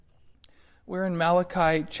We're in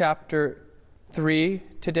Malachi chapter 3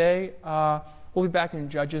 today. We'll be back in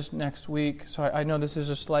Judges next week, so I know this is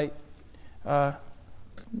a slight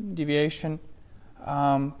deviation,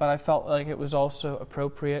 but I felt like it was also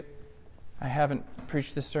appropriate. I haven't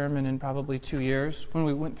preached this sermon in probably 2 years. When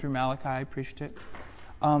we went through Malachi, I preached it.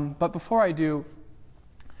 But before I do,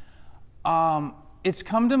 it's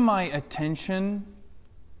come to my attention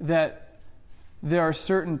that there are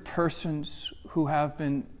certain persons who have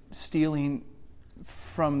been stealing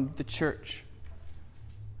from the church,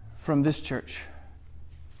 from this church.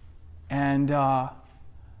 And I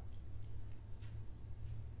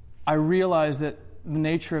realize that the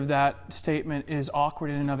nature of that statement is awkward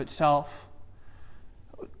in and of itself.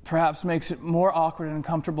 Perhaps makes it more awkward and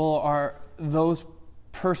uncomfortable are those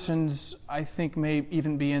persons I think may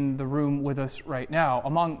even be in the room with us right now,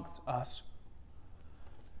 amongst us.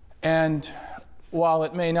 And while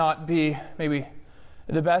it may not be maybe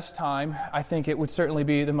the best time, I think it would certainly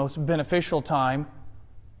be the most beneficial time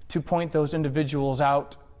to point those individuals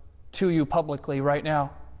out to you publicly right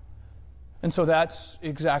now. And so that's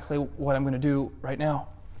exactly what I'm going to do right now.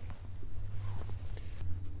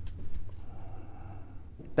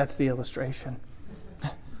 That's the illustration.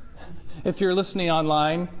 If you're listening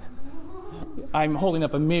online, I'm holding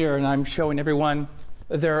up a mirror and I'm showing everyone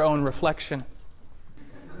their own reflection.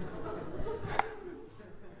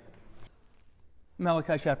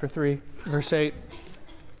 Malachi chapter 3, verse 8.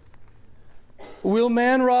 Will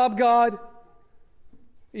man rob God?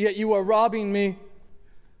 Yet you are robbing me.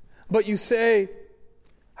 But you say,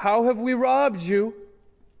 how have we robbed you?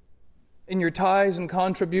 In your tithes and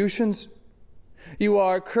contributions. You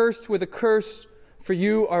are cursed with a curse, for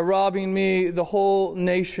you are robbing me, the whole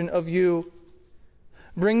nation of you.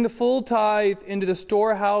 Bring the full tithe into the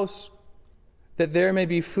storehouse, that there may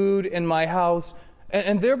be food in my house,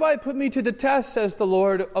 and thereby put me to the test, says the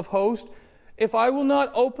Lord of hosts, if I will not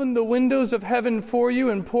open the windows of heaven for you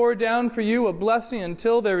and pour down for you a blessing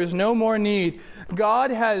until there is no more need. God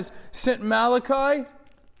has sent Malachi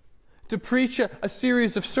to preach a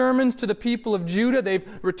series of sermons to the people of Judah. They've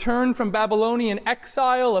returned from Babylonian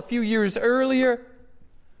exile a few years earlier.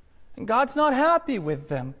 And God's not happy with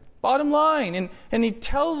them. Bottom line. And He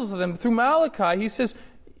tells them through Malachi, He says,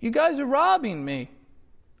 you guys are robbing me.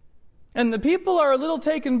 And the people are a little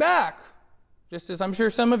taken back, just as I'm sure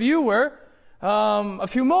some of you were a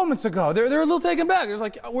few moments ago. They're a little taken back. They're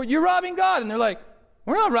like, you're robbing God. And they're like,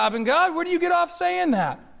 we're not robbing God. Where do you get off saying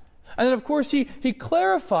that? And then, of course, he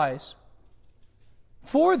clarifies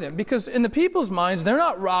for them, because in the people's minds, they're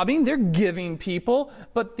not robbing, they're giving people.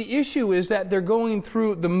 But the issue is that they're going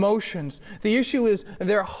through the motions. The issue is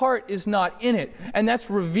their heart is not in it. And that's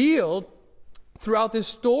revealed throughout this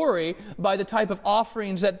story by the type of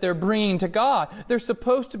offerings that they're bringing to God. They're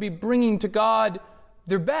supposed to be bringing to God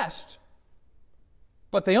their best,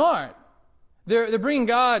 but they aren't. They're bringing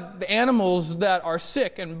God the animals that are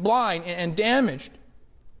sick and blind and damaged.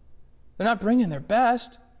 They're not bringing their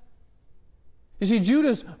best. You see,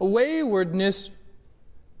 Judah's waywardness,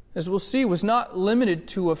 as we'll see, was not limited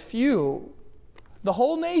to a few. The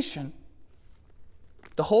whole nation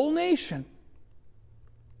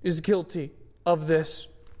is guilty of this,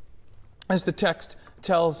 as the text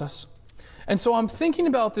tells us. And so I'm thinking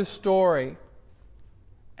about this story,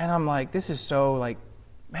 and I'm like, this is so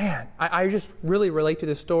man, I just really relate to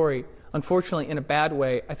this story, unfortunately in a bad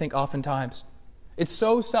way, I think oftentimes. It's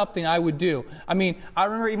so something I would do. I mean, I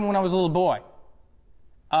remember even when I was a little boy,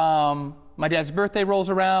 my dad's birthday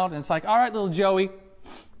rolls around, and it's like, all right, little Joey,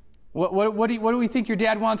 what do we think your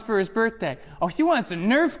dad wants for his birthday? Oh, he wants a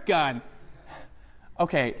Nerf gun.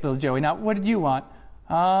 Okay, little Joey, now what did you want?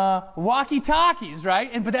 Walkie-talkies,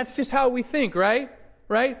 right? But that's just how we think, right?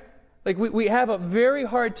 Right? Like we have a very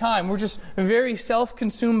hard time. We're just very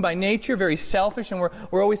self-consumed by nature, very selfish, and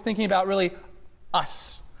we're always thinking about really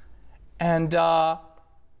us. And I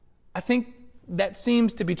think that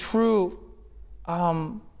seems to be true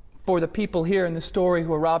for the people here in the story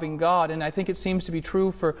who are robbing God, and I think it seems to be true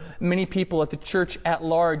for many people at the church at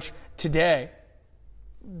large today.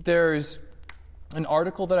 There's an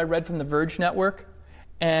article that I read from the Verge Network,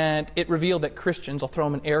 and it revealed that Christians, I'll throw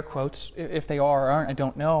them in air quotes, if they are or aren't, I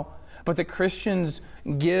don't know, but that Christians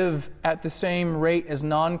give at the same rate as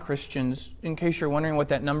non-Christians. In case you're wondering what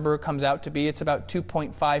that number comes out to be, it's about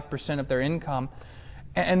 2.5% of their income.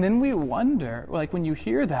 And then we wonder, when you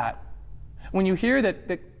hear that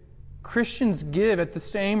Christians give at the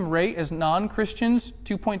same rate as non-Christians,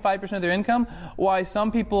 2.5% of their income, why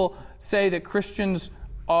some people say that Christians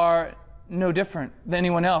are no different than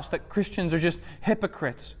anyone else, that Christians are just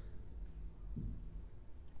hypocrites.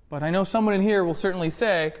 But I know someone in here will certainly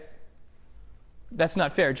say, that's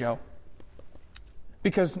not fair, Joe.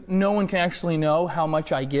 because no one can actually know how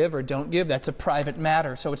much I give or don't give. That's a private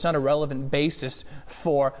matter, so it's not a relevant basis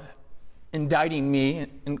for indicting me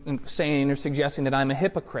and saying or suggesting that I'm a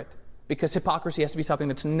hypocrite, because hypocrisy has to be something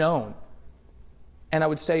that's known. And I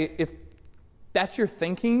would say if that's your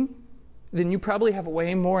thinking, then you probably have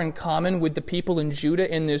way more in common with the people in Judah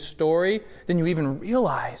in this story than you even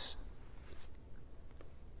realize.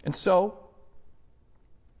 And so,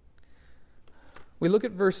 we look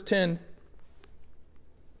at verse 10.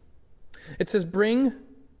 It says, "Bring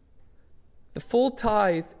the full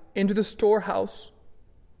tithe into the storehouse,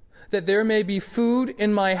 that there may be food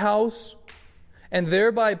in my house, and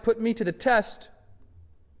thereby put me to the test,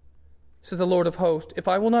 says the Lord of hosts, if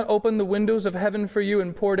I will not open the windows of heaven for you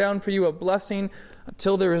and pour down for you a blessing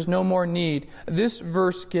until there is no more need." This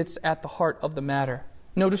verse gets at the heart of the matter.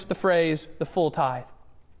 Notice the phrase, the full tithe.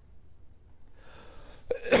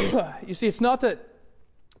 You see, it's not that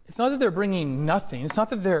they're bringing nothing. It's not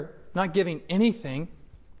that they're not giving anything.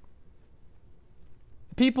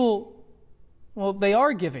 People, well, they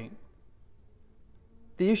are giving.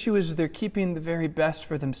 The issue is they're keeping the very best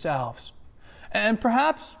for themselves. And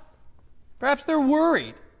perhaps they're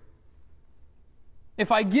worried.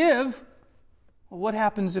 If I give, well, what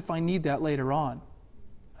happens if I need that later on?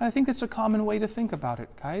 I think that's a common way to think about it,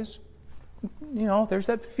 guys. There's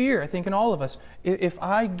that fear, I think, in all of us. If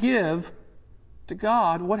I give to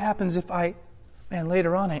God, what happens if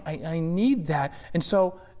later on I need that? And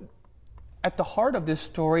so, at the heart of this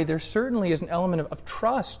story, there certainly is an element of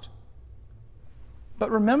trust. But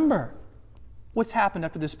remember, what's happened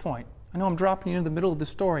up to this point? I know I'm dropping you into the middle of the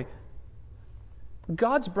story.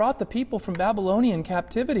 God's brought the people from Babylonian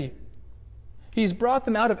captivity. He's brought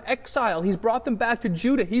them out of exile. He's brought them back to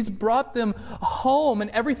Judah. He's brought them home, and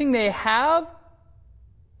everything they have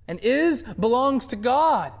and is belongs to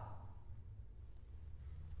God.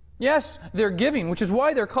 Yes, they're giving, which is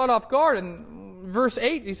why they're caught off guard. In verse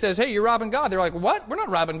 8, he says, "Hey, you're robbing God." They're like, "What? We're not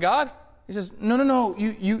robbing God." He says, No,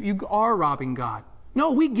 you are robbing God.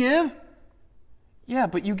 "No, we give." "Yeah,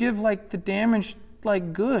 but you give like the damaged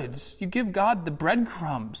goods. You give God the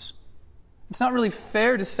breadcrumbs. It's not really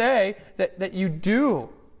fair to say that you do.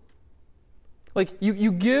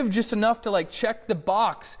 You give just enough to check the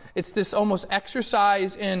box. It's this almost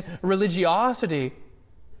exercise in religiosity."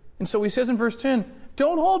 And so he says in verse 10,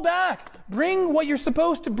 don't hold back. Bring what you're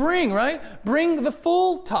supposed to bring, right? Bring the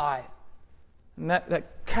full tithe. And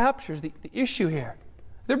that captures the issue here.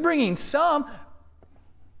 They're bringing some.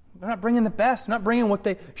 They're not bringing the best. They're not bringing what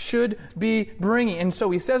they should be bringing. And so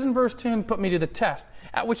he says in verse 10, "Put me to the test."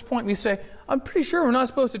 At which point we say, I'm pretty sure we're not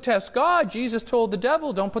supposed to test God. Jesus told the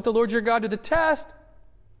devil, don't put the Lord your God to the test.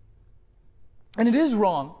 And it is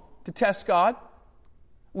wrong to test God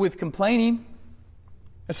with complaining.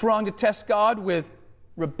 It's wrong to test God with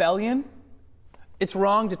rebellion. It's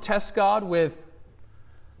wrong to test God with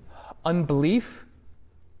unbelief.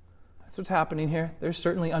 That's what's happening here. There's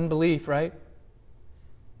certainly unbelief, right?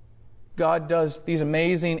 God does these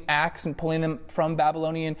amazing acts in pulling them from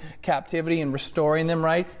Babylonian captivity and restoring them,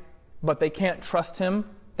 right? But they can't trust Him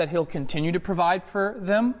that He'll continue to provide for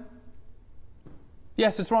them.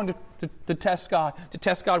 Yes, it's wrong to test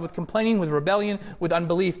God with complaining, with rebellion, with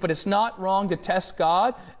unbelief. But it's not wrong to test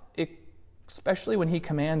God, especially when He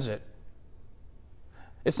commands it.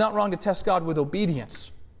 It's not wrong to test God with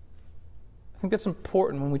obedience. I think that's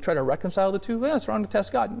important when we try to reconcile the two. Well, it's wrong to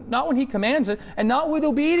test God. Not when He commands it, and not with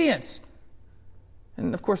obedience.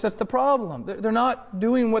 And of course, that's the problem. They're not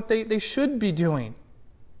doing what they should be doing.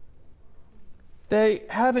 They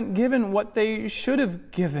haven't given what they should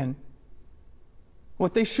have given.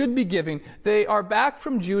 What they should be giving. They are back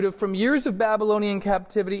from Judah from years of Babylonian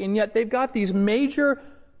captivity, and yet they've got these major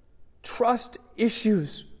trust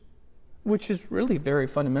issues, which is really very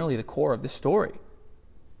fundamentally the core of the story.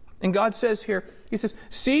 And God says here, He says,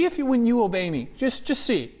 see if when you obey me, just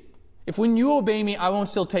see, if when you obey me, I won't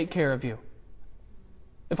still take care of you.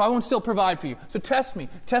 If I won't still provide for you. So test me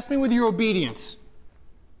with your obedience.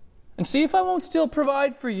 And see if I won't still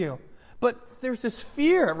provide for you. But there's this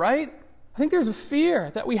fear, right? I think there's a fear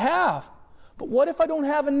that we have. But what if I don't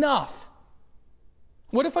have enough?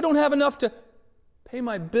 What if I don't have enough to pay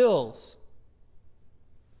my bills?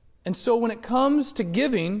 And so when it comes to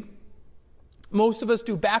giving, most of us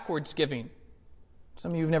do backwards giving.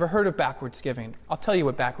 Some of you have never heard of backwards giving. I'll tell you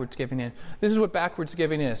what backwards giving is. This is what backwards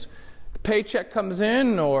giving is. The paycheck comes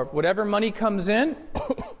in, or whatever money comes in,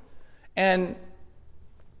 and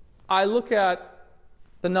I look at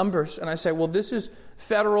the numbers and I say, well, this is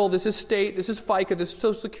federal, this is state, this is FICA, this is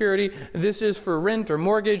Social Security, this is for rent or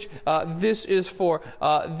mortgage, this is for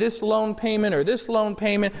this loan payment or this loan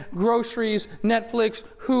payment, groceries, Netflix,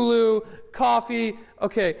 Hulu, coffee,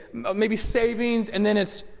 okay, maybe savings, and then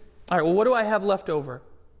it's, all right, well, what do I have left over?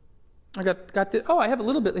 I got this. Oh, I have a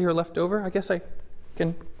little bit here left over. I guess I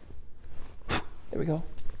can, there we go,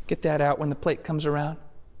 get that out when the plate comes around.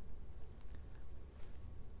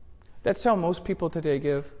 That's how most people today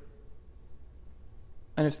give.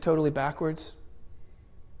 And it's totally backwards.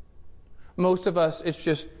 Most of us, it's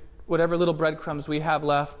just whatever little breadcrumbs we have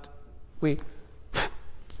left, we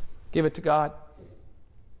give it to God.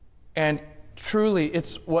 And truly,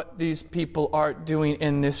 it's what these people are doing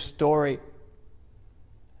in this story.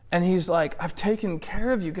 And he's like, I've taken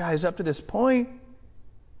care of you guys up to this point.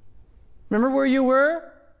 Remember where you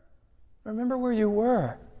were? Remember where you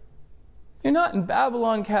were. You're not in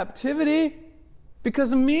Babylon captivity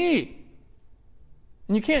because of me.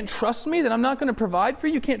 And you can't trust me that I'm not going to provide for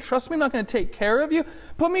you. You can't trust me I'm not going to take care of you.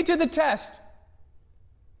 Put me to the test.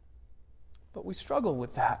 But we struggle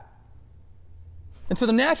with that. And so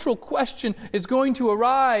the natural question is going to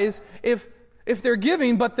arise if they're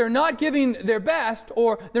giving, but they're not giving their best,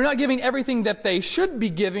 or they're not giving everything that they should be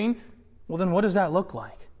giving, well then what does that look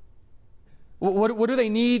like? What do they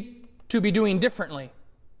need to be doing differently?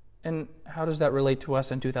 And how does that relate to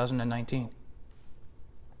us in 2019?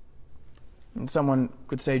 And someone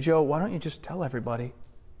could say, Joe, why don't you just tell everybody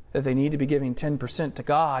that they need to be giving 10% to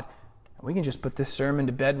God, and we can just put this sermon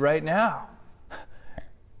to bed right now.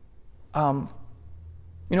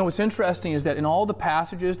 You know, what's interesting is that in all the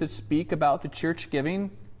passages that speak about the church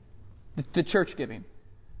giving,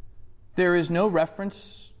 there is no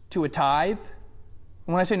reference to a tithe.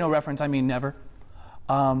 And when I say no reference, I mean never.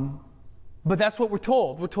 But that's what we're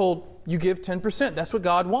told. We're told you give 10%. That's what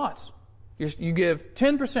God wants. You give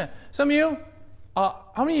 10%. Some of you,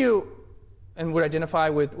 how many of you and would identify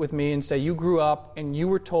with me and say you grew up and you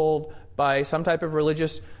were told by some type of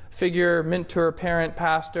religious figure, mentor, parent,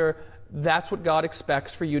 pastor, that's what God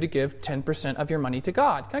expects for you to give 10% of your money to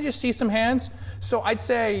God? Can I just see some hands? So I'd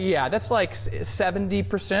say, yeah, that's like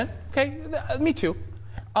 70%. Okay, me too.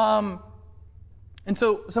 And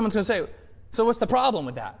so someone's going to say, so what's the problem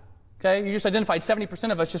with that? Okay, you just identified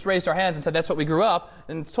 70% of us just raised our hands and said that's what we grew up,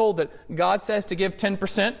 and it's told that God says to give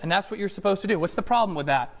 10%, and that's what you're supposed to do. What's the problem with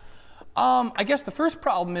that? I guess the first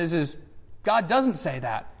problem is God doesn't say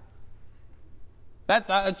that.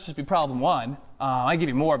 That'd just be problem one. I give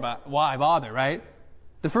you more, but why bother, right?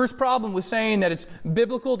 The first problem was saying that it's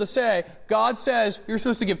biblical to say, God says you're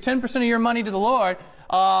supposed to give 10% of your money to the Lord.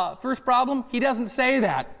 First problem, He doesn't say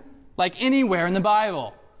that, like anywhere in the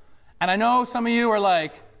Bible. And I know some of you are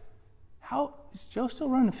like, how is Joe still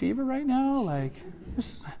running a fever right now? Like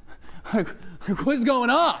what's going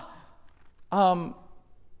on?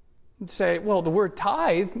 Say, well, the word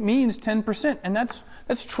tithe means 10%, and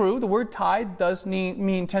that's true. The word tithe does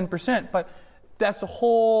mean 10%, but that's a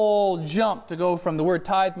whole jump to go from the word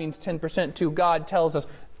tithe means 10% to God tells us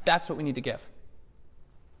that's what we need to give.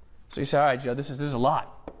 So you say, all right, Joe, this is a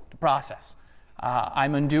lot to process.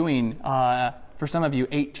 I'm undoing, for some of you,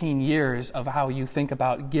 18 years of how you think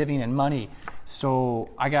about giving and money. So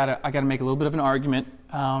I gotta make a little bit of an argument,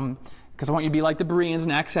 because I want you to be like the Bereans in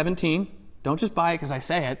Acts 17. Don't just buy it because I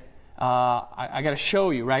say it. I got to show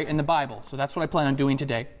you, right, in the Bible. So that's what I plan on doing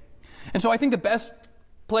today. And so I think the best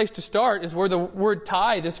place to start is where the word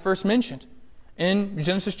tithe is first mentioned, in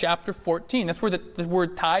Genesis chapter 14. That's where the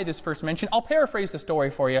word tithe is first mentioned. I'll paraphrase the story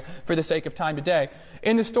for you for the sake of time today.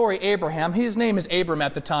 In the story, Abraham, his name is Abram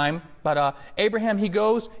at the time, but Abraham, he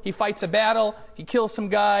goes, he fights a battle, he kills some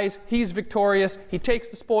guys, he's victorious, he takes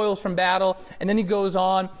the spoils from battle, and then he goes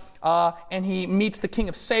on and he meets the king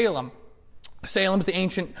of Salem. Salem's the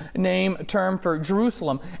ancient term for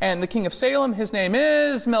Jerusalem. And the king of Salem, his name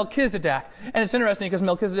is Melchizedek. And it's interesting because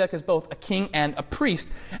Melchizedek is both a king and a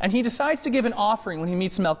priest. And he decides to give an offering when he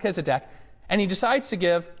meets Melchizedek. And he decides to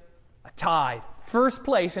give a tithe. First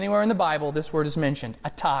place anywhere in the Bible this word is mentioned,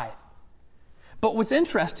 a tithe. But what's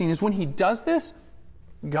interesting is when he does this,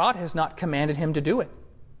 God has not commanded him to do it.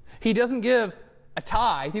 He doesn't give a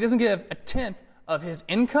tithe. He doesn't give a tenth of his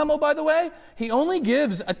income, oh, by the way. He only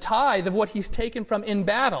gives a tithe of what he's taken from in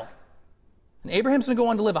battle. And Abraham's going to go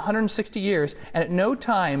on to live 160 years, and at no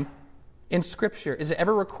time in Scripture is it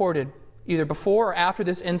ever recorded, either before or after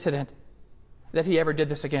this incident, that he ever did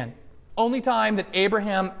this again. Only time that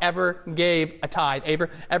Abraham ever gave a tithe,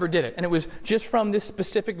 ever did it. And it was just from this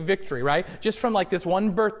specific victory, right? Just from like this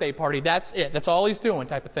one birthday party. That's it. That's all he's doing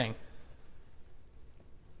type of thing.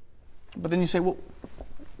 But then you say, well,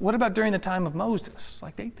 what about during the time of Moses?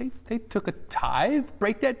 Like they took a tithe?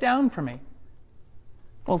 Break that down for me.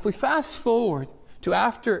 Well, if we fast forward to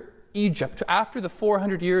after Egypt, to after the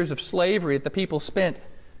 400 years of slavery that the people spent,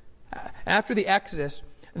 after the Exodus,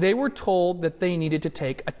 they were told that they needed to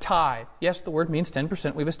take a tithe. Yes, the word means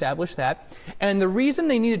 10%. We've established that. And the reason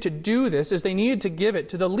they needed to do this is they needed to give it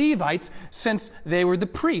to the Levites since they were the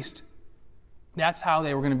priest. That's how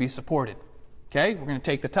they were going to be supported. Okay, we're going to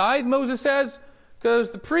take the tithe, Moses says,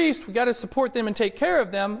 because the priests, we got to support them and take care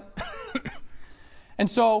of them. And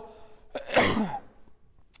so,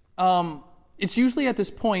 it's usually at this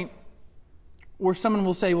point where someone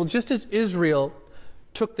will say, well, just as Israel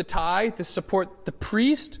took the tithe to support the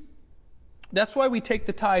priest, that's why we take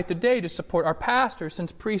the tithe today to support our pastors,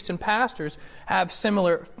 since priests and pastors have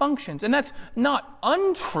similar functions. And that's not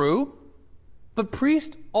untrue, but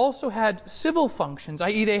priests also had civil functions,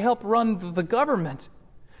 i.e. they help run the government.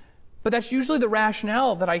 But that's usually the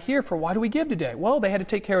rationale that I hear for why do we give today? Well, they had to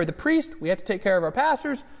take care of the priest, we had to take care of our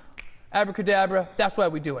pastors, abracadabra, that's why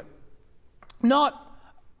we do it. Not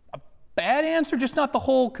a bad answer, just not the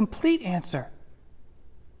whole complete answer.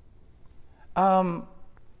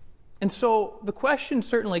 And so the question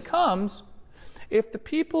certainly comes, if the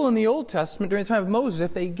people in the Old Testament during the time of Moses,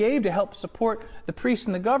 if they gave to help support the priests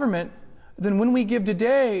and the government, then when we give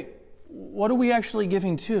today, what are we actually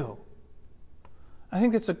giving to? I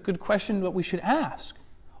think that's a good question that we should ask.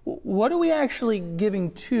 What are we actually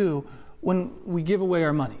giving to when we give away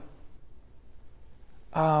our money?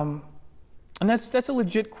 And that's a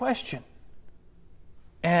legit question.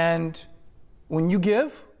 And when you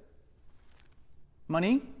give,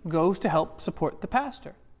 money goes to help support the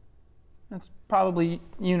pastor. That's probably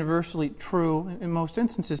universally true in most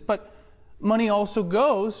instances. But money also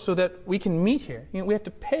goes so that we can meet here. We have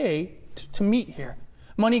to pay to meet here.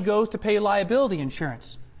 Money goes to pay liability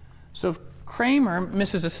insurance. So if Kramer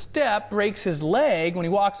misses a step, breaks his leg when he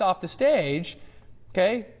walks off the stage,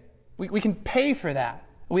 okay, we can pay for that.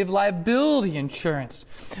 We have liability insurance.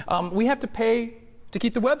 We have to pay to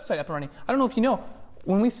keep the website up and running. I don't know if you know,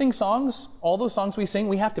 when we sing songs, all those songs we sing,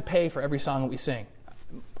 we have to pay for every song that we sing.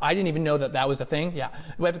 I didn't even know that was a thing. Yeah,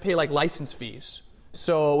 we have to pay like license fees.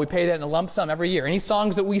 So we pay that in a lump sum every year. Any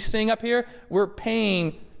songs that we sing up here, we're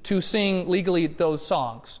paying to sing legally those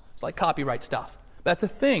songs. It's like copyright stuff. That's a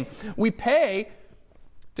thing. We pay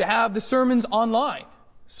to have the sermons online.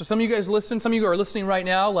 So some of you guys listen, some of you are listening right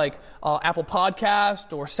now, like Apple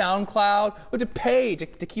Podcast or SoundCloud. We have to pay to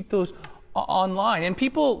keep those online. And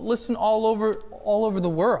people listen all over the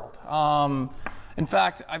world. In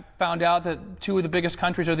fact, I found out that two of the biggest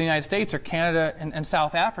countries of the United States are Canada and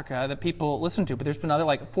South Africa that people listen to. But there's been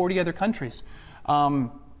like 40 other countries.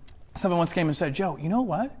 Someone once came and said, Joe, you know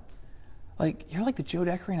what? Like, you're like the Joe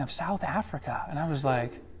Deckering of South Africa. And I was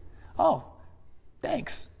like, oh,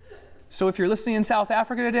 thanks. So if you're listening in South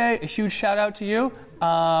Africa today, a huge shout out to you.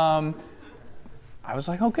 I was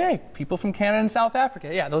like, okay, people from Canada and South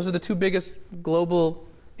Africa. Yeah, those are the two biggest global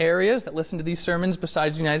areas that listen to these sermons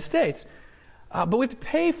besides the United States. But we have to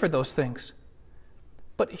pay for those things.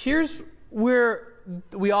 But here's where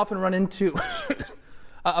we often run into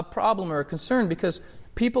a problem or a concern, because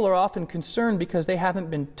people are often concerned because they haven't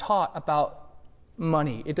been taught about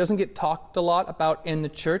money. It doesn't get talked a lot about in the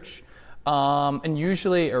church, and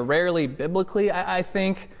usually or rarely biblically, I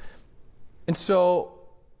think. And so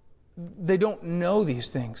they don't know these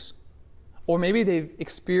things. Or maybe they've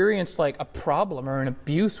experienced like a problem or an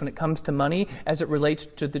abuse when it comes to money as it relates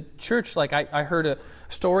to the church. Like I heard a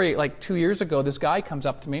story like 2 years ago. This guy comes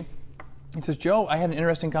up to me. He says, Joe, I had an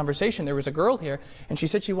interesting conversation. There was a girl here, and she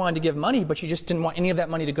said she wanted to give money, but she just didn't want any of that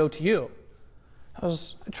money to go to you. I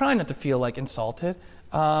was trying not to feel like insulted.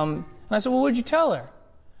 And I said, well, what did you tell her?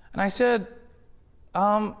 And I said,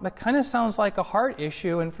 that kind of sounds like a heart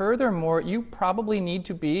issue. And furthermore, you probably need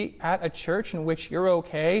to be at a church in which you're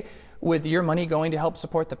okay with your money going to help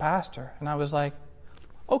support the pastor. And I was like,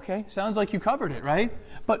 okay, sounds like you covered it, right?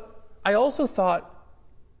 But I also thought,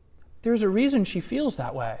 there's a reason she feels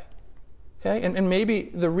that way. Okay, and maybe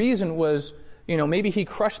the reason was, maybe he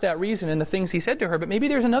crushed that reason in the things he said to her, but maybe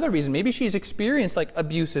there's another reason. Maybe she's experienced like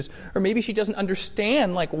abuses, or maybe she doesn't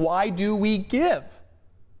understand like, why do we give?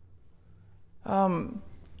 And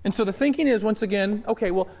so the thinking is, once again, okay,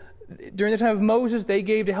 well, during the time of Moses, they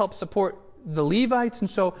gave to help support the Levites, and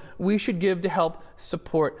so we should give to help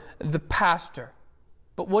support the pastor.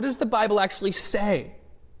 But what does the Bible actually say?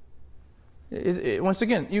 Once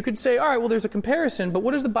again, you could say, all right, well, there's a comparison, but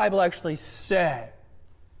what does the Bible actually say?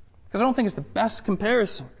 Because I don't think it's the best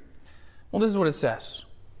comparison. Well, this is what it says.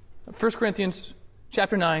 1 Corinthians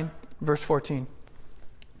chapter 9, verse 14.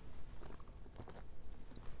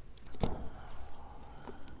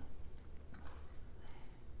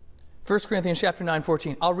 First Corinthians chapter 9,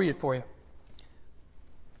 14. I'll read it for you.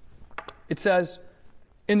 It says,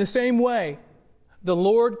 in the same way, the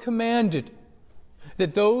Lord commanded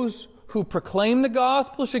that those who proclaim the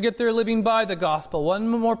gospel should get their living by the gospel. One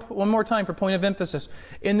more time for point of emphasis.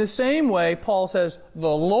 In the same way, Paul says, the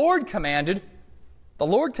Lord commanded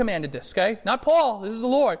this, okay? Not Paul, this is the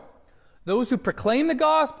Lord. Those who proclaim the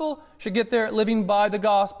gospel should get their living by the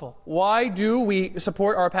gospel. Why do we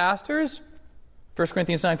support our pastors? 1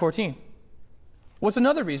 Corinthians 9:14. What's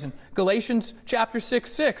another reason? Galatians chapter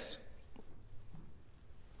 6:6.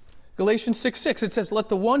 Galatians 6:6, it says, let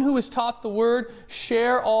the one who is taught the word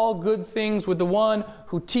share all good things with the one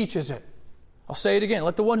who teaches it. I'll say it again.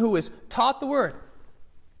 Let the one who is taught the word.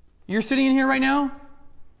 You're sitting in here right now.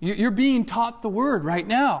 You're being taught the word right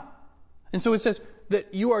now. And so it says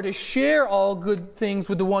that you are to share all good things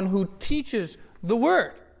with the one who teaches the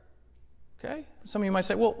word. Okay? Some of you might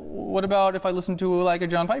say, well, what about if I listen to like a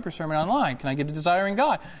John Piper sermon online? Can I give to Desiring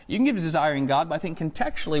God? You can give to Desiring God, but I think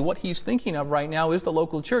contextually what he's thinking of right now is the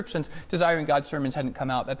local church, since Desiring God sermons hadn't come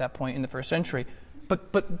out at that point in the first century.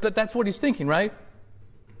 But that's what he's thinking, right?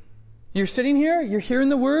 You're sitting here, you're hearing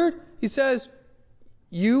the word. He says,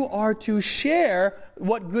 you are to share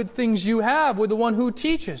what good things you have with the one who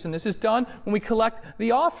teaches. And this is done when we collect the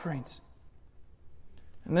offerings.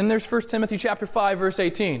 And then there's 1 Timothy chapter 5, verse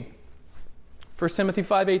 18. 1 Timothy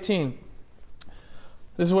 5:18.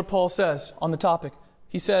 This is what Paul says on the topic.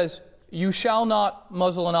 He says, you shall not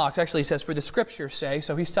muzzle an ox. Actually, he says, for the scriptures say,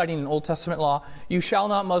 so he's citing an Old Testament law, you shall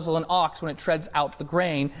not muzzle an ox when it treads out the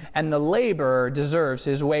grain, and the laborer deserves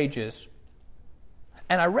his wages.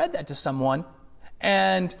 And I read that to someone,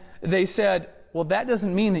 and they said, well, that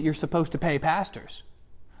doesn't mean that you're supposed to pay pastors.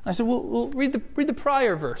 I said, well, read the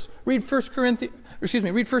prior verse. Read 1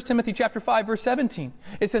 Timothy chapter 5, verse 17.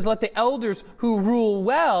 It says, let the elders who rule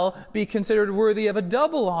well be considered worthy of a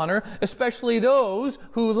double honor, especially those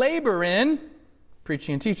who labor in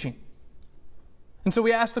preaching and teaching. And so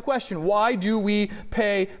we ask the question, why do we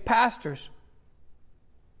pay pastors?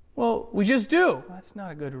 Well, we just do. That's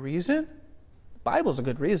not a good reason. The Bible's a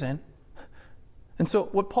good reason. And so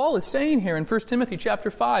what Paul is saying here in 1 Timothy chapter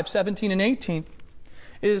 5, 17 and 18,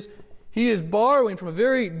 is he is borrowing from a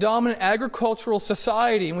very dominant agricultural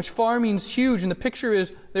society in which farming's huge, and the picture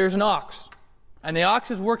is there's an ox, and the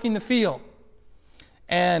ox is working the field.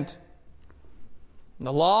 And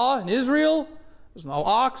the law in Israel, as the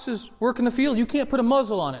ox is working the field, you can't put a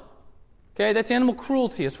muzzle on it. Okay, that's animal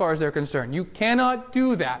cruelty as far as they're concerned. You cannot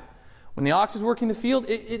do that. When the ox is working the field,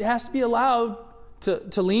 it has to be allowed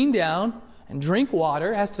to lean down and drink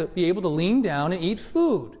water. It has to be able to lean down and eat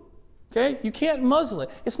food. Okay? You can't muzzle it.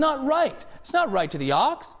 It's not right. It's not right to the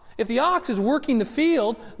ox. If the ox is working the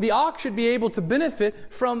field, the ox should be able to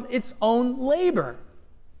benefit from its own labor.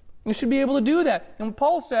 You should be able to do that. And what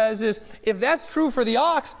Paul says is, if that's true for the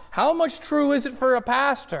ox, how much true is it for a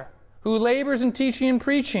pastor who labors in teaching and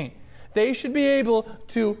preaching? They should be able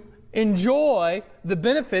to enjoy the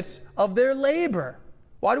benefits of their labor.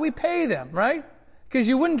 Why do we pay them, right? Because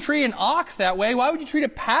you wouldn't treat an ox that way. Why would you treat a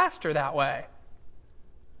pastor that way?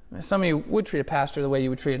 Some of you would treat a pastor the way you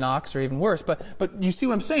would treat an ox, or even worse. But you see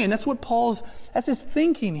what I'm saying? That's his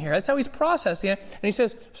thinking here. That's how he's processing it. And he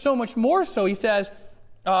says, so much more so, he says,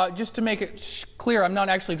 just to make it clear, I'm not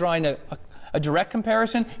actually drawing a direct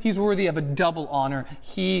comparison. He's worthy of a double honor.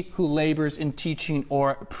 He who labors in teaching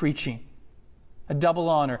or preaching. A double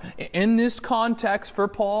honor. In this context for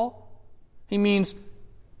Paul, he means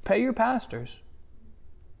pay your pastors.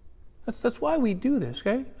 That's why we do this,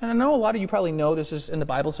 okay? And I know a lot of you probably know this is in the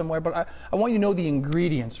Bible somewhere, but I want you to know the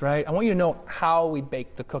ingredients, right? I want you to know how we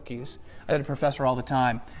bake the cookies. I had a professor all the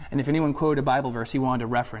time, and if anyone quoted a Bible verse he wanted to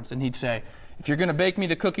reference, and he'd say, if you're going to bake me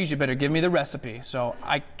the cookies, you better give me the recipe. So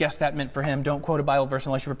I guess that meant for him, don't quote a Bible verse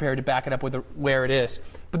unless you're prepared to back it up with where it is.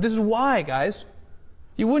 But this is why, guys.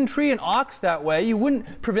 You wouldn't treat an ox that way. You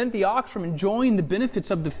wouldn't prevent the ox from enjoying the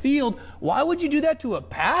benefits of the field. Why would you do that to a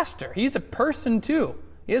pastor? He's a person too.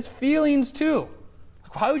 He has feelings too.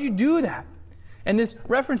 Why would you do that? And this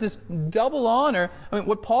reference, this double honor,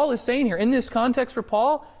 what Paul is saying here, in this context for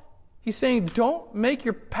Paul, he's saying don't make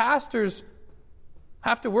your pastors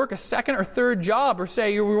have to work a second or third job, or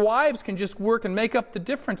say your wives can just work and make up the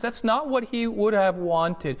difference. That's not what he would have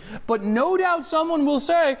wanted. But no doubt someone will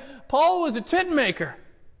say, Paul was a tent maker.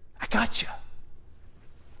 I gotcha.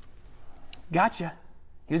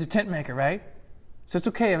 He was a tent maker, right? So it's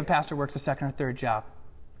okay if a pastor works a second or third job.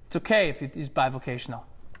 It's okay if he's bivocational.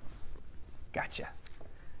 Gotcha.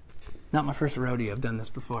 Not my first rodeo. I've done this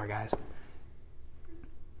before, guys.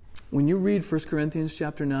 When you read 1 Corinthians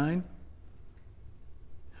chapter 9,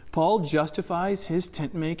 Paul justifies his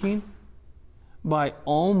tent making by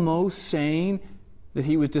almost saying that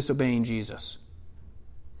he was disobeying Jesus.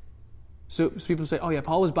 So people say, oh yeah,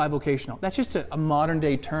 Paul was bivocational. That's just a modern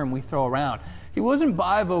day term we throw around. He wasn't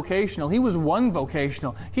bivocational. He was one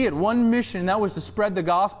vocational. He had one mission, and that was to spread the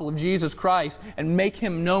gospel of Jesus Christ and make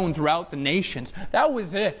him known throughout the nations. That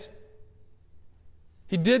was it.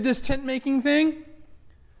 He did this tent-making thing,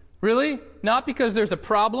 really, not because there's a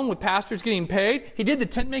problem with pastors getting paid. He did the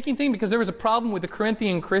tent-making thing because there was a problem with the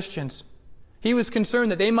Corinthian Christians. He was concerned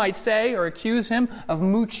that they might say or accuse him of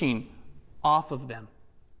mooching off of them.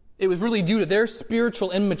 It was really due to their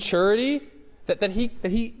spiritual immaturity that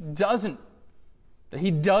he doesn't,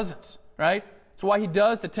 right? That's why he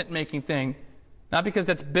does the tent-making thing. Not because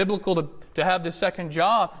that's biblical to have this second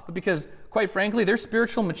job, but because, quite frankly, their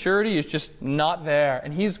spiritual maturity is just not there.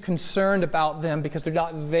 And he's concerned about them because they're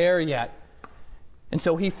not there yet. And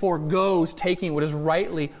so he forgoes taking what is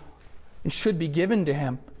rightly and should be given to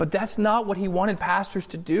him. But that's not what he wanted pastors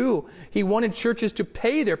to do. He wanted churches to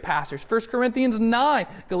pay their pastors. 1 Corinthians 9,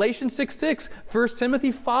 Galatians 6:6, 1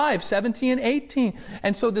 Timothy 5:17 and 18.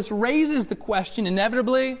 And so this raises the question,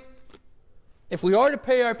 inevitably, if we are to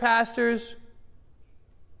pay our pastors,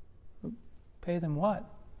 pay them what?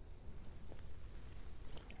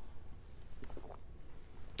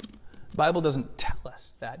 The Bible doesn't tell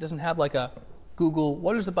us that. It doesn't have like a Google,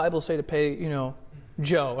 what does the Bible say to pay,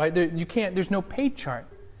 Joe, right? There's no pay chart.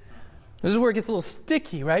 This is where it gets a little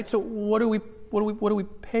sticky, right? So what do we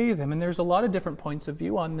pay them? And there's a lot of different points of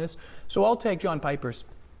view on this. So I'll take John Piper's.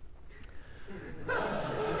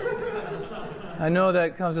 I know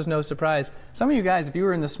that comes as no surprise. Some of you guys, if you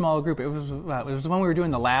were in the small group, it was when we were doing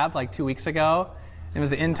the lab like 2 weeks ago. It was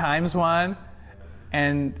the End Times one.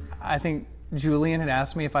 And I think Julian had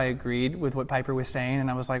asked me if I agreed with what Piper was saying. And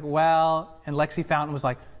I was like, well, and Lexi Fountain was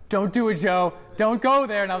like, don't do it, Joe. Don't go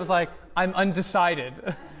there. And I was like, I'm undecided.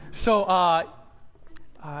 So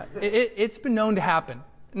it's been known to happen.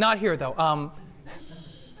 Not here, though.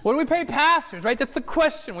 What do we pay pastors, right? That's the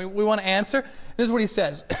question we want to answer. This is what he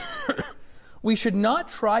says. We should not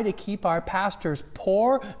try to keep our pastors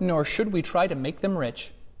poor, nor should we try to make them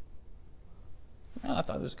rich. Oh, I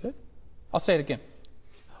thought it was good. I'll say it again.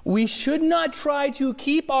 We should not try to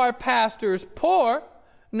keep our pastors poor,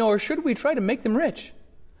 nor should we try to make them rich.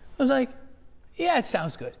 I was like, yeah, it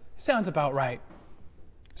sounds good. It sounds about right.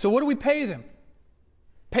 So what do we pay them?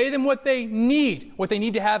 Pay them what they need. What they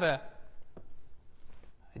need to have a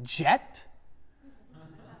jet?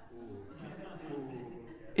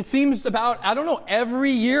 It seems about,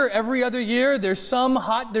 every year, every other year, there's some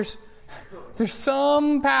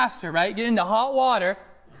pastor, right, get into hot water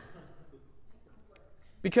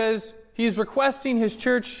because he's requesting his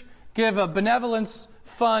church give a benevolence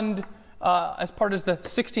fund as part of the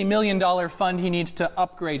 $60 million fund he needs to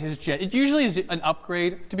upgrade his jet. It usually is an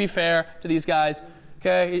upgrade, to be fair to these guys.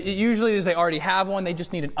 Okay, it usually is they already have one, they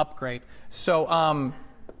just need an upgrade. So,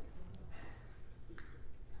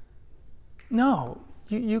 no,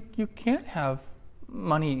 you can't have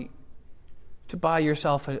money to buy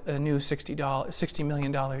yourself a new $60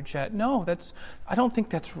 million jet. No, I don't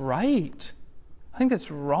think that's right. I think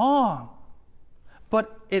that's wrong.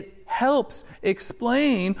 But it helps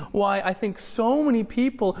explain why I think so many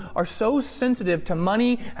people are so sensitive to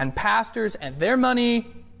money and pastors and their money.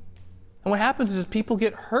 And what happens is people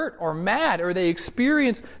get hurt or mad, or they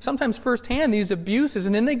experience sometimes firsthand these abuses,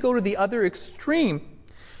 and then they go to the other extreme.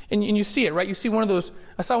 And you see it, right? You see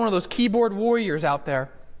I saw one of those keyboard warriors out there.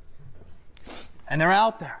 And they're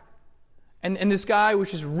out there. And this guy was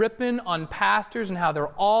just ripping on pastors and how they're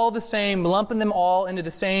all the same, lumping them all into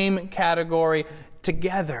the same category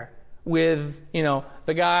together with,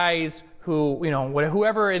 the guys who,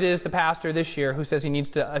 whoever it is, the pastor this year who says he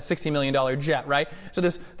needs a $60 million jet, right? So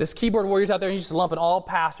this keyboard warrior's out there and he's just lumping all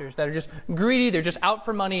pastors that are just greedy, they're just out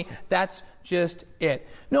for money. That's just it.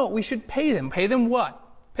 No, we should pay them. Pay them what?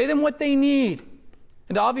 Pay them what they need.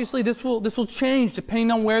 And obviously this will change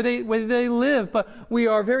depending on where they live, but we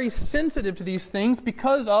are very sensitive to these things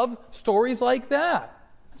because of stories like that.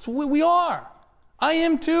 That's what we are. I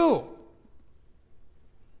am too.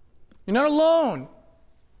 You're not alone.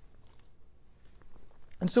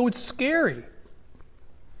 And so it's scary.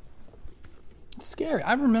 It's scary.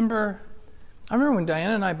 I remember when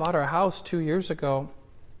Diana and I bought our house 2 years ago,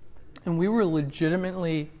 and we were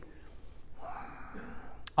legitimately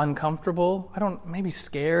uncomfortable. Maybe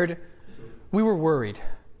scared. We were worried.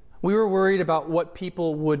 We were worried about what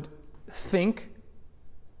people would think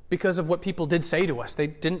because of what people did say to us.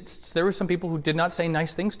 There were some people who did not say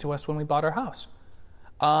nice things to us when we bought our house.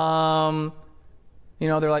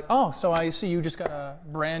 They're like, oh, so I see you just got a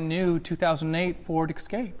brand new 2008 Ford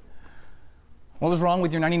Escape. What was wrong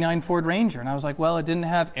with your 99 Ford Ranger? And I was like, well, it didn't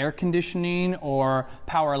have air conditioning or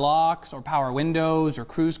power locks or power windows or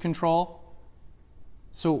cruise control.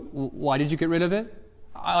 So why did you get rid of it?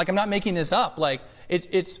 I'm not making this up.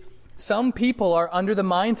 It's some people are under the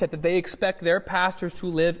mindset that they expect their pastors to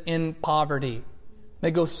live in poverty.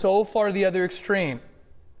 They go so far the other extreme.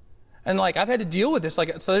 And I've had to deal with this.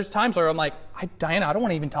 So there's times where I'm like, Diana, I don't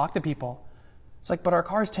want to even talk to people. It's but our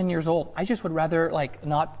car is 10 years old. I just would rather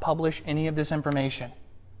not publish any of this information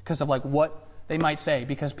because of what they might say,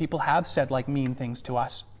 because people have said mean things to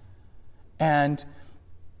us. And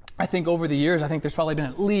I think over the years, there's probably been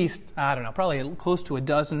at least, probably close to a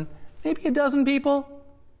dozen people,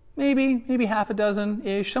 maybe half a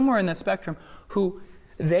dozen-ish, somewhere in that spectrum, who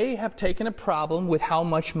they have taken a problem with how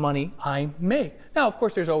much money I make. Now, of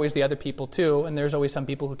course, there's always the other people too, and there's always some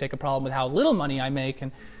people who take a problem with how little money I make,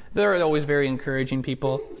 and they're always very encouraging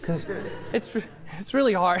people, because it's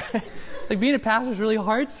really hard. Being a pastor is really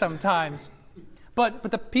hard sometimes.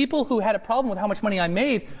 But the people who had a problem with how much money I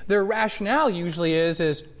made, their rationale usually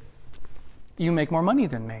is you make more money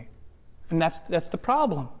than me. And that's the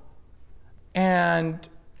problem. And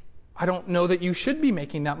I don't know that you should be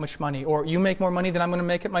making that much money, or you make more money than I'm going to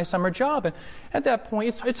make at my summer job. And at that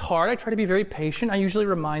point, it's hard. I try to be very patient. I usually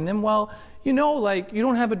remind them, you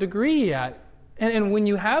don't have a degree yet. And when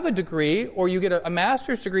you have a degree, or you get a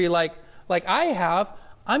master's degree like I have,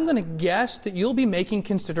 I'm going to guess that you'll be making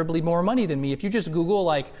considerably more money than me. If you just Google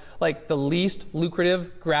the least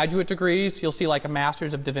lucrative graduate degrees, you'll see a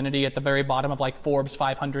Master's of Divinity at the very bottom of Forbes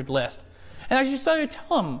 500 list. And I just started to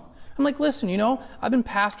tell them, I'm listen, I've been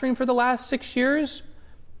pastoring for the last 6 years.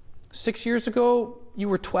 6 years ago, you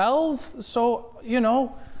were 12. So,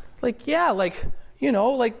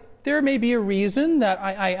 there may be a reason that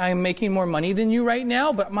I'm making more money than you right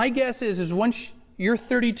now. But my guess is once you're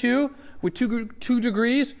 32 with two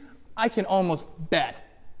degrees, I can almost bet.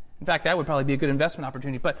 In fact, that would probably be a good investment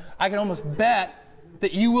opportunity. But I can almost bet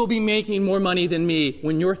that you will be making more money than me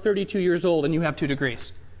when you're 32 years old and you have 2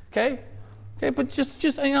 degrees. Okay? Okay, but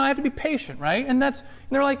just I have to be patient, right? And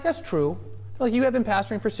they're like, that's true. You have been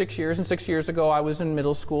pastoring for 6 years, and 6 years ago I was in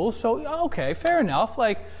middle school, so okay, fair enough.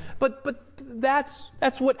 But that's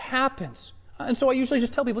what happens. And so I usually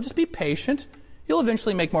just tell people, just be patient. You'll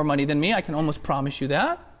eventually make more money than me. I can almost promise you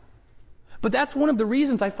that. But that's one of the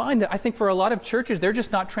reasons I find that I think for a lot of churches, they're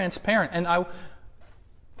just not transparent. And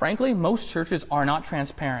frankly, most churches are not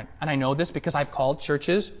transparent. And I know this because I've called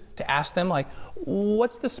churches to ask them,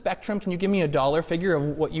 what's the spectrum? Can you give me a dollar figure of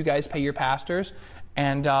what you guys pay your pastors?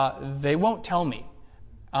 And they won't tell me.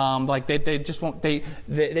 They just won't.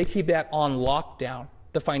 They keep that on lockdown,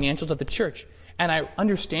 the financials of the church. And I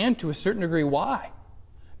understand to a certain degree why.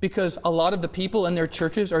 Because a lot of the people in their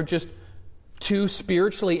churches are just too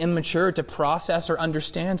spiritually immature to process or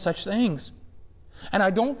understand such things. And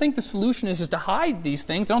I don't think the solution is to hide these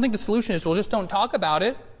things. I don't think the solution is, just don't talk about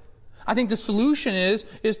it. I think the solution is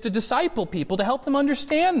to disciple people, to help them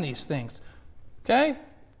understand these things. Okay?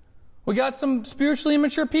 We got some spiritually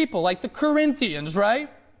immature people, like the Corinthians,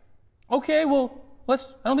 right? Okay, well, I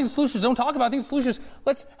don't think the solution is don't talk about it. I think the solution is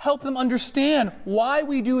let's help them understand why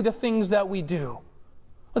we do the things that we do.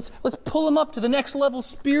 Let's pull them up to the next level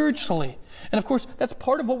spiritually. And of course, that's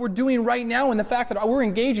part of what we're doing right now in the fact that we're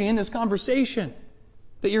engaging in this conversation,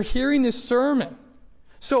 that you're hearing this sermon.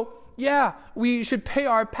 So, yeah, we should pay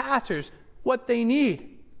our pastors what they need.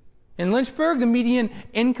 In Lynchburg, the median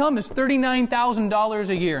income is $39,000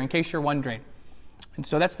 a year, in case you're wondering. And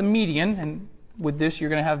so that's the median, and with this, you're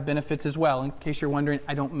going to have benefits as well. In case you're wondering,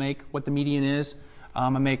 I don't make what the median is. I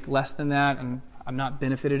make less than that, and I'm not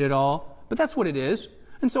benefited at all. But that's what it is.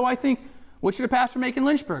 And so I think, what should a pastor make in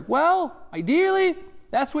Lynchburg? Well, ideally,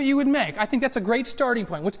 that's what you would make. I think that's a great starting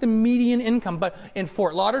point. What's the median income? But in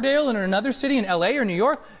Fort Lauderdale and in another city, in LA or New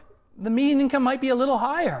York, the median income might be a little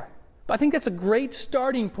higher. But I think that's a great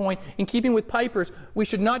starting point in keeping with Piper's. We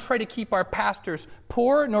should not try to keep our pastors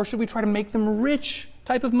poor, nor should we try to make them rich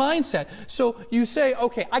type of mindset. So you say,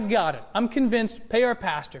 okay, I got it. I'm convinced, pay our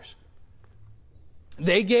pastors.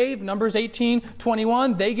 They gave, Numbers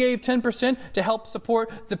 18:21, they gave 10% to help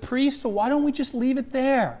support the priests, so why don't we just leave it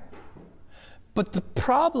there? But the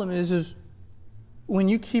problem is when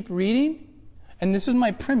you keep reading, and this is my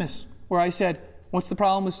premise, where I said, what's the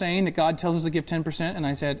problem with saying that God tells us to give 10%? And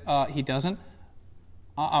I said, He doesn't.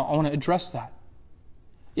 I want to address that.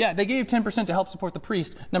 Yeah, they gave 10% to help support the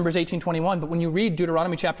priest, Numbers 18:21, but when you read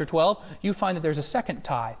Deuteronomy chapter 12, you find that there's a second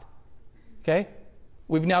tithe. Okay?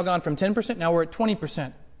 We've now gone from 10%, now we're at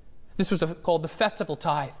 20%. This was called the festival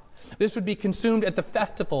tithe. This would be consumed at the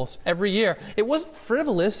festivals every year. It wasn't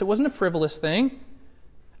frivolous. It wasn't a frivolous thing.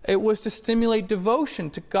 It was to stimulate devotion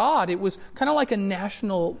to God. It was kind of like a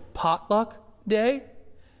national potluck day.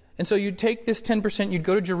 And so you'd take this 10%, you'd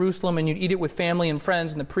go to Jerusalem, and you'd eat it with family and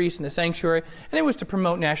friends and the priests in the sanctuary, and it was to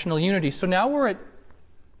promote national unity. So now we're at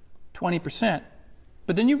 20%.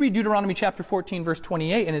 But then you read Deuteronomy chapter 14, verse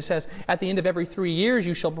 28, and it says, at the end of every 3 years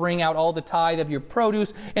you shall bring out all the tithe of your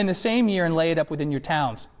produce in the same year and lay it up within your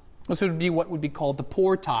towns. This would be what would be called the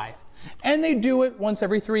poor tithe. And they do it once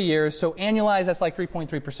every 3 years, so annualized that's like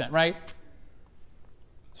 3.3%, right?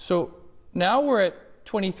 So now we're at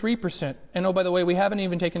 23%. And oh, by the way, we haven't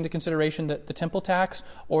even taken into consideration the temple tax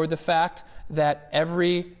or the fact that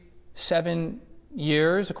every 7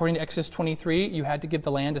 years, according to Exodus 23, you had to give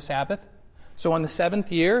the land a Sabbath. So on the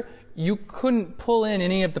 7th year, you couldn't pull in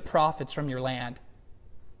any of the profits from your land.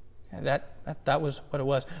 That was what it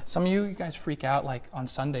was. Some of you guys freak out like on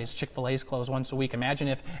Sundays, Chick-fil-A's closed once a week. Imagine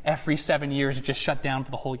if every 7 years it just shut down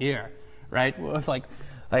for the whole year, right?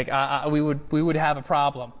 If we would have a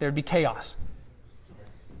problem. There'd be chaos.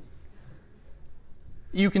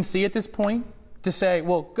 You can see at this point to say,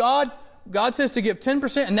 well, God says to give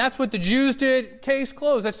 10%, and that's what the Jews did. Case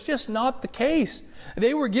closed. That's just not the case.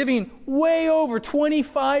 They were giving way over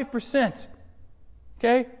 25%.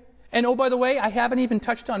 Okay? And oh, by the way, I haven't even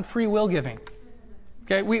touched on free will giving.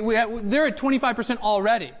 Okay? They're at 25%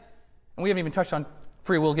 already. And we haven't even touched on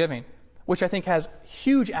free will giving, which I think has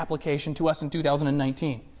huge application to us in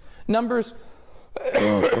 2019. Numbers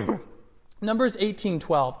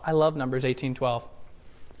 18:12. I love Numbers 18:12.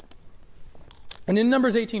 And in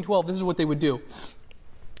Numbers 18:12, this is what they would do.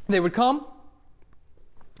 They would come,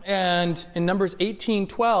 and in Numbers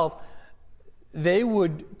 18:12, they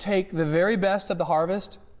would take the very best of the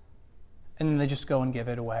harvest, and then they just go and give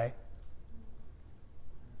it away.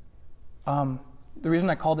 The reason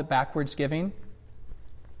I called it backwards giving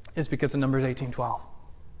is because of Numbers 18:12.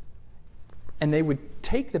 And they would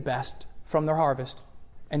take the best from their harvest,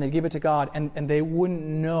 and they'd give it to God, and they wouldn't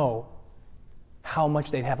know how much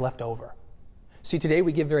they'd have left over. See, today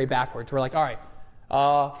we give very backwards. We're like, all right,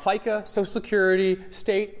 FICA, Social Security,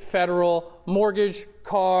 state, federal, mortgage,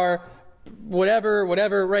 car, whatever,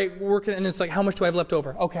 right? Working, and it's like, how much do I have left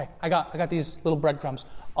over? Okay, I got these little breadcrumbs.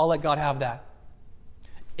 I'll let God have that.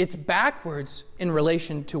 It's backwards in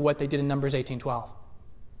relation to what they did in Numbers 18:12.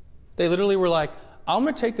 They literally were like, I'm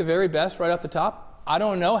going to take the very best right off the top. I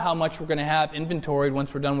don't know how much we're going to have inventoried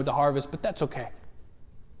once we're done with the harvest, but that's okay.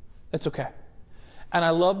 That's okay. And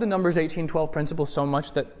I love the Numbers 18:12 principle so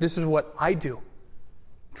much that this is what I do.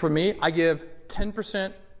 For me, I give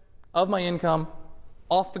 10% of my income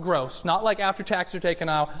off the gross. Not like after taxes are taken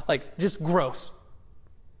out, like just gross.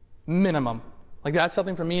 Minimum. Like that's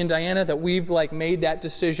something for me and Diana that we've like made that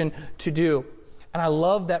decision to do. And I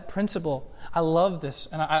love that principle. I love this.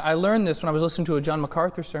 And I learned this when I was listening to a John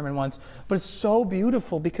MacArthur sermon once. But it's so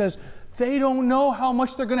beautiful because they don't know how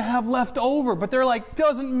much they're going to have left over. But they're like,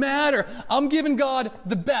 doesn't matter. I'm giving God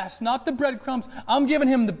the best, not the breadcrumbs. I'm giving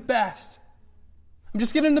Him the best. I'm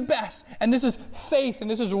just giving Him the best. And this is faith and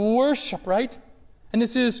this is worship, right? And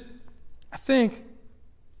this is, I think,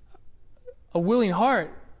 a willing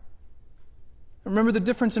heart. Remember the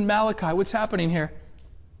difference in Malachi. What's happening here?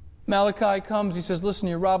 Malachi comes, he says, listen,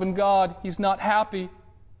 you're robbing God. He's not happy.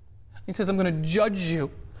 He says, I'm going to judge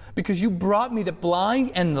you because you brought me the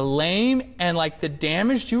blind and the lame and like the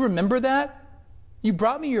damaged. Do you remember that? You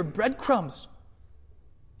brought me your breadcrumbs.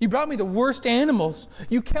 You brought me the worst animals.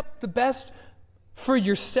 You kept the best for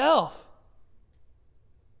yourself.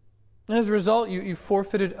 And as a result, you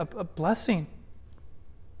forfeited a blessing.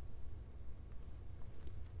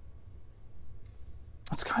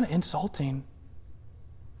 It's kind of insulting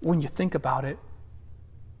when you think about it.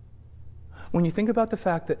 When you think about the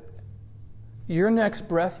fact that your next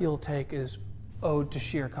breath you'll take is owed to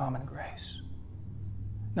sheer common grace,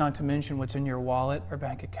 not to mention what's in your wallet or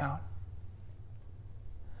bank account.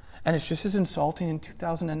 And it's just as insulting in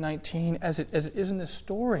 2019 as it is in this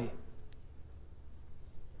story.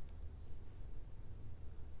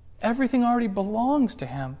 Everything already belongs to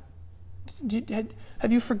Him.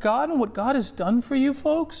 Have you forgotten what God has done for you,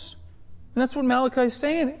 folks? And that's what Malachi is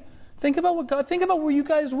saying. Think about where you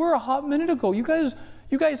guys were a hot minute ago. You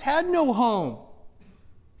guys had no home.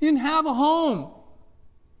 You didn't have a home.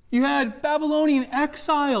 You had Babylonian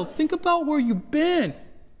exile. Think about where you've been.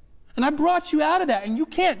 And I brought you out of that, and you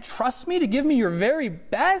can't trust me to give me your very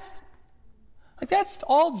best? Like, that's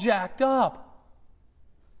all jacked up.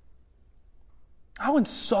 How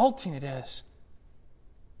insulting it is.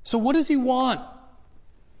 So what does He want?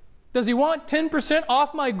 Does He want 10%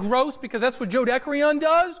 off my gross because that's what Joe Dekarian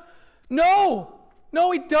does? No,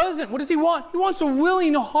 He doesn't. What does He want? He wants a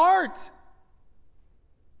willing heart.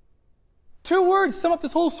 2 words sum up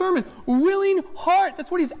this whole sermon. Willing heart. That's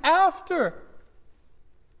what He's after.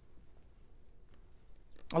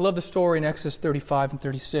 I love the story in Exodus 35 and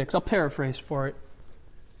 36. I'll paraphrase for it.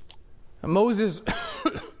 And Moses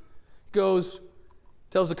tells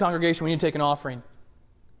the congregation, we need to take an offering.